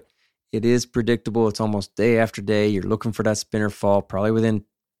forward to it. It is predictable. It's almost day after day. You're looking for that spinner fall, probably within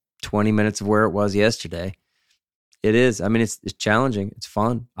 20 minutes of where it was yesterday. It is. I mean, it's challenging. It's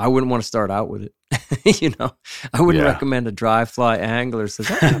fun. I wouldn't want to start out with it. I wouldn't recommend a dry fly angler says,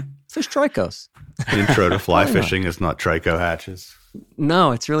 fish tricos. Intro to fly fishing is not trico hatches.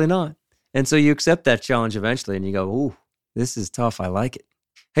 No, it's really not. And so you accept that challenge eventually, and you go, "Ooh, this is tough. I like it."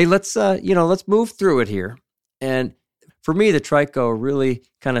 Hey, let's move through it here. And for me, the trico really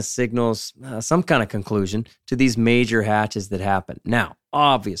kind of signals some kind of conclusion to these major hatches that happen. Now,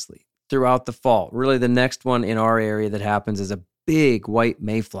 obviously, throughout the fall, really the next one in our area that happens is a big white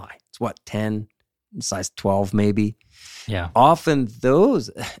mayfly. It's 10, size 12 maybe. Yeah. Often those,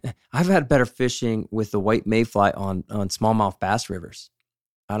 I've had better fishing with the white mayfly on smallmouth bass rivers.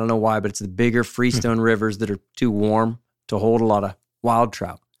 I don't know why, but it's the bigger freestone rivers that are too warm to hold a lot of wild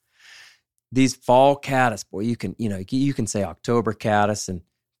trout. These fall caddis, boy, you can say October caddis and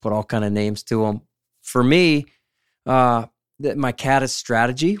put all kind of names to them. For me, my caddis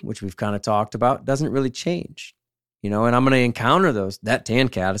strategy, which we've kind of talked about, doesn't really change. And I'm going to encounter that tan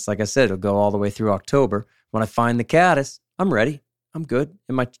caddis. Like I said, it'll go all the way through October. When I find the caddis, I'm ready. I'm good.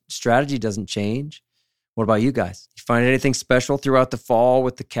 And my strategy doesn't change. What about you guys? You find anything special throughout the fall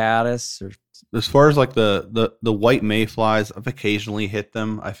with the caddis? Or as far as like the white mayflies, I've occasionally hit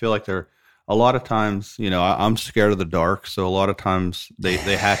them. I feel like they're a lot of times, I'm scared of the dark. So a lot of times they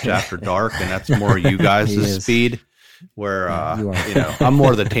hatch after dark, and that's more you guys' speed. Where, I'm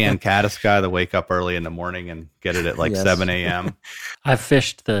more the tan caddis guy that wake up early in the morning and get it at 7 a.m. I've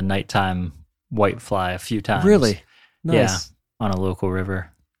fished the nighttime whitefly a few times. Really? Nice. Yeah, on a local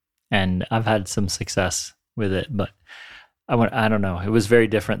river. And I've had some success with it, but I don't know. It was very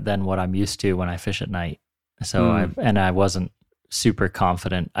different than what I'm used to when I fish at night. So I wasn't super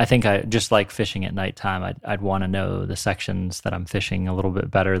confident. I think I just like fishing at nighttime. I'd want to know the sections that I'm fishing a little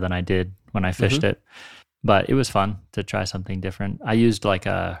bit better than I did when I fished it. But it was fun to try something different. I used it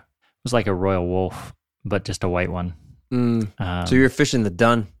was like a Royal Wolf, but just a white one. So you're fishing the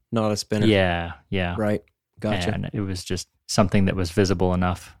dun, not a spinner. Yeah. Right. Gotcha. And it was just something that was visible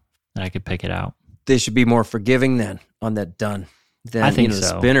enough that I could pick it out. They should be more forgiving then on that dun. Then, I think the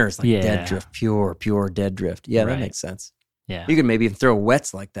so. Spinners, like dead drift, pure dead drift. Yeah, that makes sense. Yeah. You can maybe even throw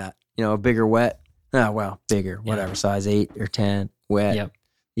wets like that. A bigger wet. Bigger, whatever, size 8 or 10 wet. Yep.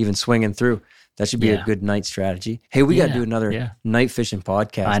 Even swinging through. That should be a good night strategy. Hey, we got to do another night fishing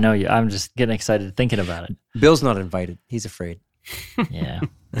podcast. I know you. I'm just getting excited thinking about it. Bill's not invited. He's afraid. Yeah.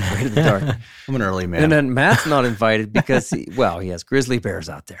 Afraid of the dark. I'm an early man. And then Matt's not invited because he has grizzly bears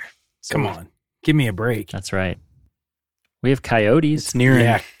out there. So come on. Give me a break. That's right. We have coyotes. It's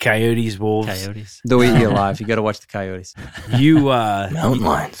near coyotes, wolves. Coyotes. They'll eat you alive. You got to watch the coyotes. Mountain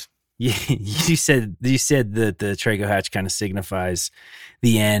lions. You said that the Trico hatch kind of signifies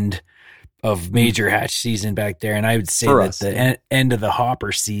the end of major hatch season back there, and I would say that the end of the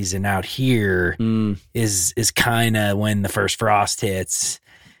hopper season out here is kind of when the first frost hits,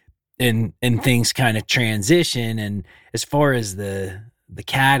 and things kind of transition. And as far as the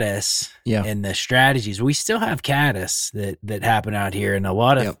caddis and the strategies, we still have caddis that happen out here, and a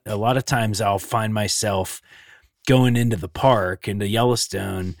lot of times I'll find myself going into the park, into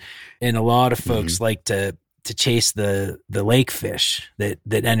Yellowstone, and a lot of folks like to to chase the lake fish that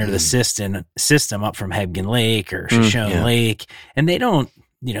enter the system up from Hebgen Lake or Shoshone Lake, and they don't,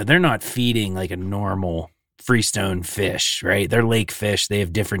 they're not feeding like a normal freestone fish, right? They're lake fish. They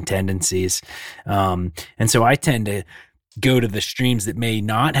have different tendencies, and so I tend to go to the streams that may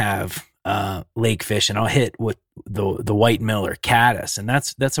not have lake fish, and I'll hit with the white miller caddis, and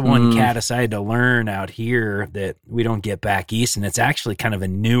that's a one caddis I had to learn out here that we don't get back east, and it's actually kind of a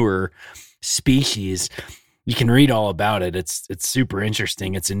newer species. You can read all about it. It's super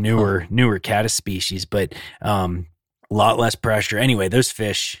interesting. It's a newer caddis species, but a lot less pressure. Anyway, those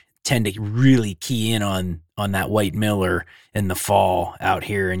fish tend to really key in on that white miller in the fall out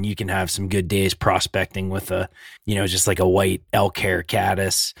here, and you can have some good days prospecting with just like a white elk hair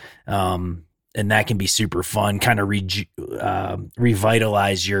caddis, and that can be super fun. Kind of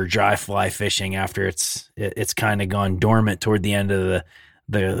revitalize your dry fly fishing after it's kind of gone dormant toward the end of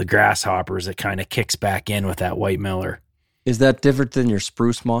the grasshoppers. It kind of kicks back in with that white miller. Is that different than your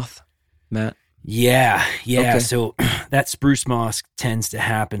spruce moth, Matt? Yeah. Okay. So that spruce moth tends to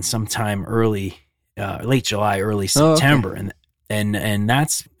happen sometime late July, early September. Okay. And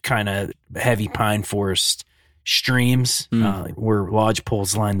that's kind of heavy pine forest streams where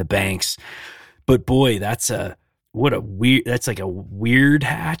lodgepoles line the banks. But boy, that's like a weird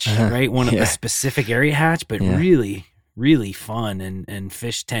hatch, right? One of a specific area hatch, but really, really fun. And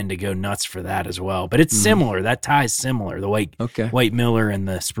fish tend to go nuts for that as well. But it's similar. That tie's similar. The white miller and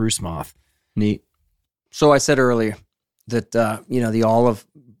the spruce moth. Neat. So I said earlier that, the olive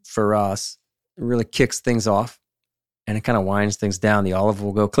for us really kicks things off and it kind of winds things down. The olive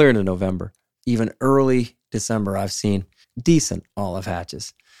will go clear into November. Even early December, I've seen decent olive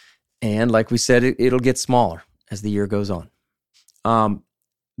hatches. And like we said, it'll get smaller as the year goes on.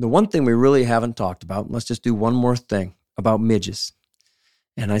 The one thing we really haven't talked about, let's just do one more thing about midges.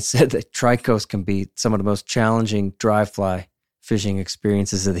 And I said that Tri-Coast can be some of the most challenging dry fly fishing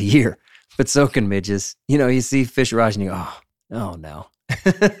experiences of the year. But so can midges. You see fish rise and you go, oh no.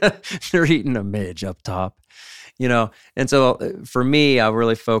 They're eating a midge up top. And so for me, I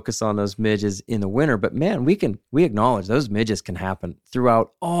really focus on those midges in the winter. But man, we acknowledge those midges can happen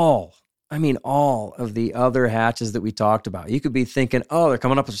throughout all of the other hatches that we talked about. You could be thinking, oh, they're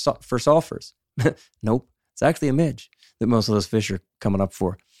coming up for sulfurs. Nope. It's actually a midge that most of those fish are coming up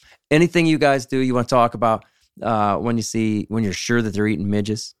for. Anything you guys do you want to talk about when you're sure that they're eating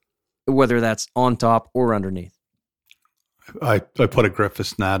midges, whether that's on top or underneath? I put a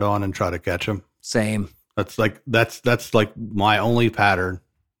Griffiths net on and try to catch them. Same. That's like my only pattern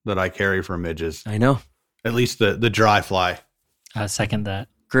that I carry for midges. I know. At least the dry fly. I second that.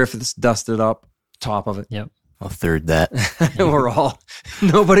 Griffiths dusted up top of it. Yep. I'll third that.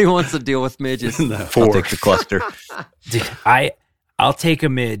 Nobody wants to deal with midges. No, I'll take the cluster. Dude, I'll take a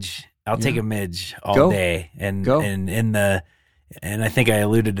midge. I'll take a midge all day. And I think I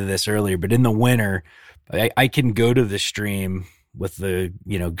alluded to this earlier, but in the winter, I can go to the stream with the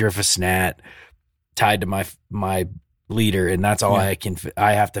Griffiths net tied to my leader, and that's all I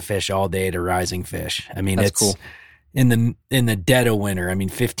have to fish all day to rising fish. I mean, that's it's cool. In the dead of winter.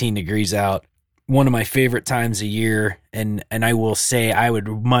 15 degrees out. One of my favorite times a year, and I will say I would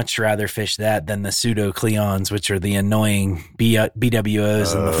much rather fish that than the pseudo Cleons, which are the annoying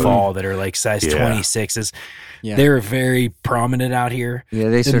BWOs in the fall that are like size 26s. Yeah. They're very prominent out here. Yeah,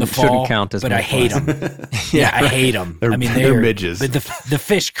 they shouldn't count as but I hate them. I hate them. They're midges. But the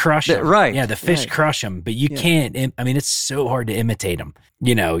fish crush them. Right. Yeah, the fish crush them, but you can't. It's so hard to imitate them.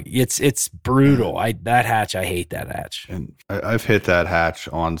 It's brutal. That hatch, I hate that hatch. And I've hit that hatch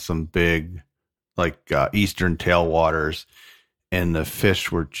on some big, eastern tailwaters, and the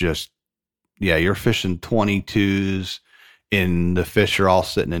fish were just, you're fishing 22s. And the fish are all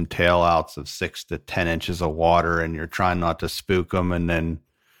sitting in tail outs of 6 to 10 inches of water, and you're trying not to spook them. And then,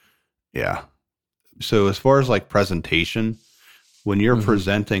 So as far as presentation, when you're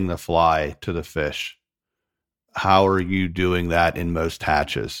presenting the fly to the fish, how are you doing that in most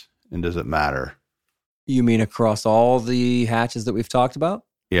hatches? And does it matter? You mean across all the hatches that we've talked about?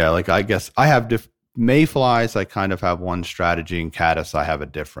 Yeah, I guess I have mayflies. I kind of have one strategy, and caddis I have a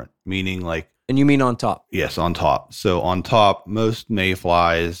different. Meaning And you mean on top? Yes, on top. So on top, most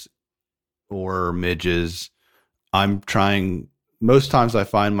mayflies or midges, most times I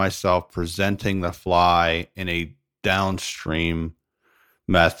find myself presenting the fly in a downstream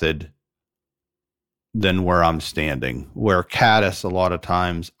method than where I'm standing. Where caddis, a lot of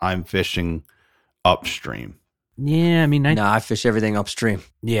times I'm fishing upstream. Yeah, I fish everything upstream.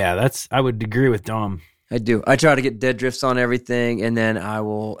 Yeah, I would agree with Dom. I do. I try to get dead drifts on everything, and then I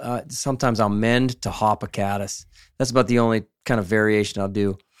will, sometimes I'll mend to hop a caddis. That's about the only kind of variation I'll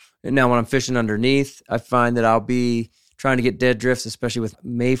do. Now, when I'm fishing underneath, I find that I'll be trying to get dead drifts, especially with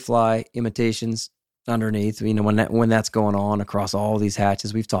mayfly imitations underneath, when that's going on across all these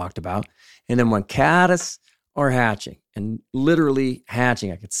hatches we've talked about. And then when caddis are hatching, and literally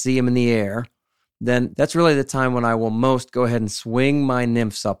hatching, I could see them in the air, then that's really the time when I will most go ahead and swing my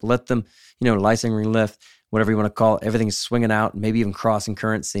nymphs up, let them, lysing ring lift, whatever you want to call it, everything's swinging out, maybe even crossing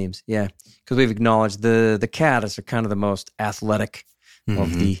current seams. Yeah, because we've acknowledged the caddis are kind of the most athletic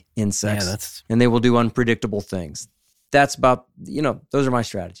of the insects, and they will do unpredictable things. That's about, those are my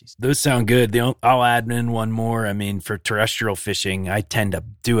strategies. Those sound good. I'll add in one more. I mean, for terrestrial fishing, I tend to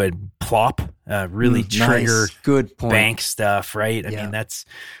do a plop, really trigger good point. Bank stuff, right? I mean, that's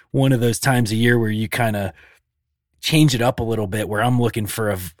one of those times a year where you kind of change it up a little bit, where I'm looking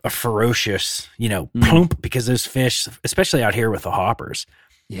for a ferocious, plump, because those fish, especially out here with the hoppers,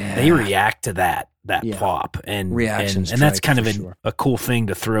 they react to that plop, and that's kind of a cool thing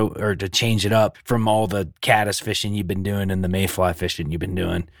to throw or to change it up from all the caddis fishing you've been doing and the mayfly fishing you've been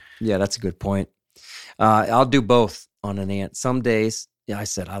doing. Yeah, that's a good point. I'll do both on an ant. Some days, I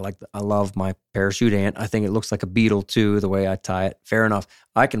said I love my parachute ant. I think it looks like a beetle too, the way I tie it. Fair enough.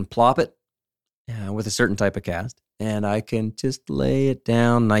 I can plop it with a certain type of cast, and I can just lay it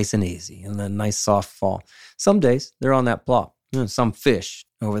down nice and easy, and then nice soft fall. Some days they're on that plop. Some fish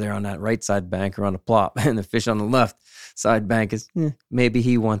over there on that right side bank are on a plop, and the fish on the left side bank is maybe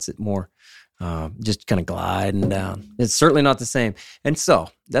he wants it more, just kind of gliding down. It's certainly not the same. And so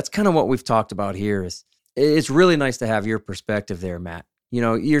that's kind of what we've talked about here. Is it's really nice to have your perspective there, Matt.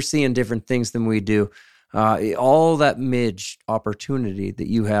 You're seeing different things than we do. All that midge opportunity that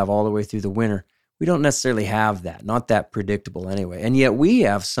you have all the way through the winter, we don't necessarily have that, not that predictable anyway. And yet we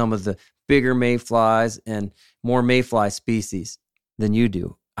have some of the bigger mayflies and more mayfly species than you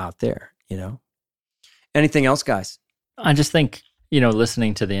do out there, Anything else, guys? I just think,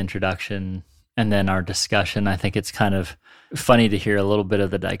 listening to the introduction and then our discussion, I think it's kind of funny to hear a little bit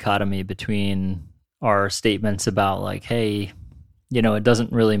of the dichotomy between our statements about like, hey, it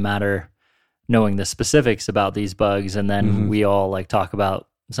doesn't really matter knowing the specifics about these bugs. And then we all like talk about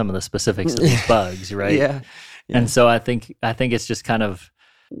some of the specifics of these bugs, right? Yeah. And so I think it's just kind of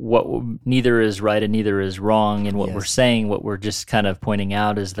what neither is right and neither is wrong in what we're saying. What we're just kind of pointing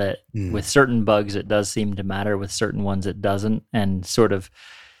out is that with certain bugs, it does seem to matter. With certain ones, it doesn't. And sort of,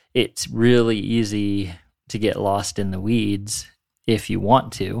 it's really easy to get lost in the weeds if you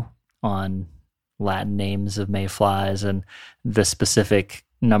want to on Latin names of mayflies and the specific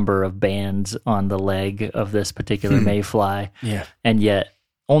number of bands on the leg of this particular mayfly. Yeah. And yet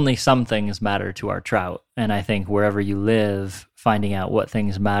only some things matter to our trout. And I think wherever you live, finding out what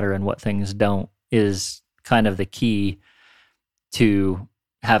things matter and what things don't is kind of the key to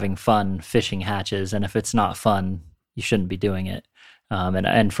having fun fishing hatches. And if it's not fun, you shouldn't be doing it.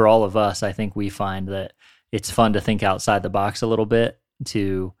 And for all of us, I think we find that it's fun to think outside the box a little bit,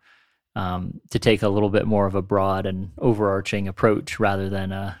 to take a little bit more of a broad and overarching approach rather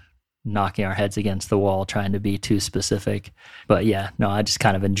than knocking our heads against the wall trying to be too specific. But I just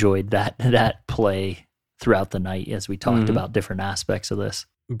kind of enjoyed that play throughout the night as we talked about different aspects of this.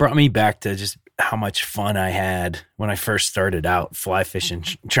 Brought me back to just how much fun I had when I first started out fly fishing,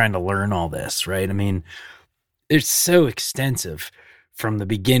 trying to learn all this, right? I mean, it's so extensive from the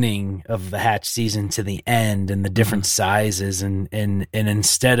beginning of the hatch season to the end, and the different sizes, and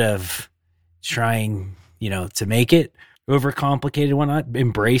instead of trying, to make it overcomplicated, why not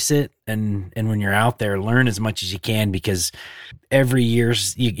embrace it? And when you're out there, learn as much as you can, because every year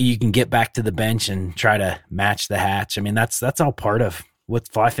you can get back to the bench and try to match the hatch. I mean, that's all part of what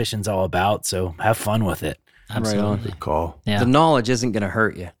fly fishing's all about. So have fun with it. Absolutely. Right on. Good call. Yeah. The knowledge isn't going to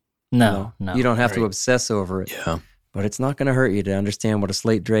hurt you. No. You don't have to obsess over it. Yeah. But it's not going to hurt you to understand what a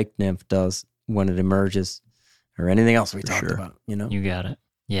slate drake nymph does when it emerges, or anything else we talked about, You got it.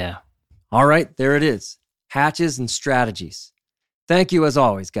 Yeah. All right, there it is. Hatches and strategies. Thank you, as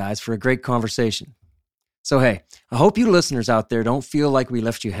always, guys, for a great conversation. So, hey, I hope you listeners out there don't feel like we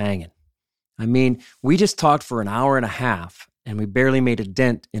left you hanging. I mean, we just talked for an hour and a half, and we barely made a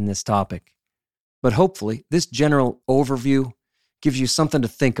dent in this topic. But hopefully, this general overview gives you something to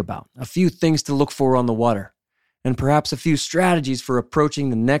think about, a few things to look for on the water, and perhaps a few strategies for approaching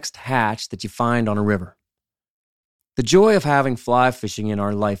the next hatch that you find on a river. The joy of having fly fishing in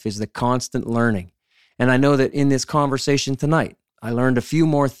our life is the constant learning. And I know that in this conversation tonight, I learned a few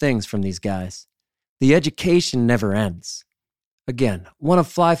more things from these guys. The education never ends. Again, one of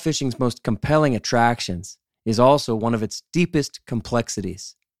fly fishing's most compelling attractions is also one of its deepest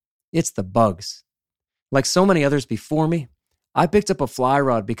complexities. It's the bugs. Like so many others before me, I picked up a fly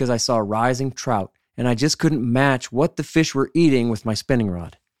rod because I saw rising trout, and I just couldn't match what the fish were eating with my spinning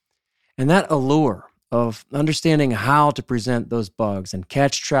rod. And that allure of understanding how to present those bugs and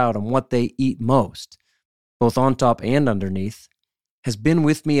catch trout on what they eat most, both on top and underneath, has been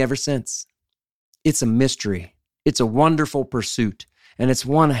with me ever since. It's a mystery. It's a wonderful pursuit, and it's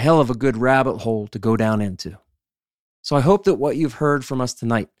one hell of a good rabbit hole to go down into. So I hope that what you've heard from us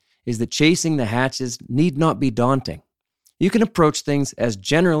tonight is that chasing the hatches need not be daunting. You can approach things as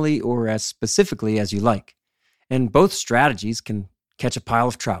generally or as specifically as you like, and both strategies can catch a pile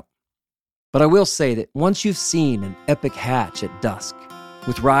of trout. But I will say that once you've seen an epic hatch at dusk,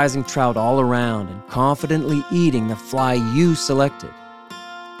 with rising trout all around and confidently eating the fly you selected,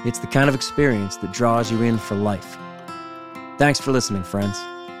 it's the kind of experience that draws you in for life. Thanks for listening, friends.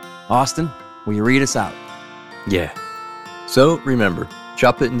 Austin, will you read us out? Yeah. So remember,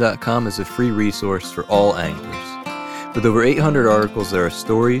 TroutBitten.com is a free resource for all anglers. With over 800 articles, there are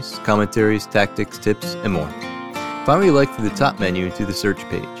stories, commentaries, tactics, tips, and more. Find what you like through the top menu and through the search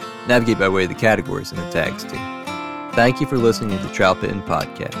page. Navigate by way of the categories and the tags too. Thank you for listening to the Trout Bitten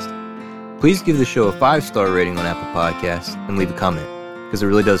Podcast. Please give the show a 5-star rating on Apple Podcasts and leave a comment, because it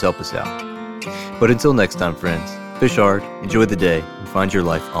really does help us out. But until next time, friends, fish hard, enjoy the day, and find your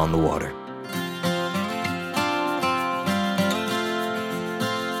life on the water.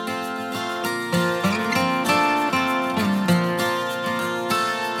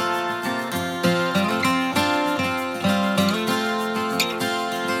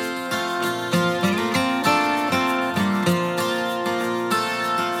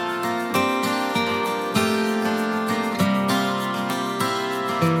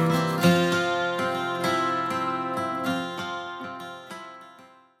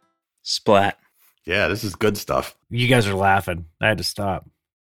 Splat. Yeah, this is good stuff. You guys are laughing. I had to stop.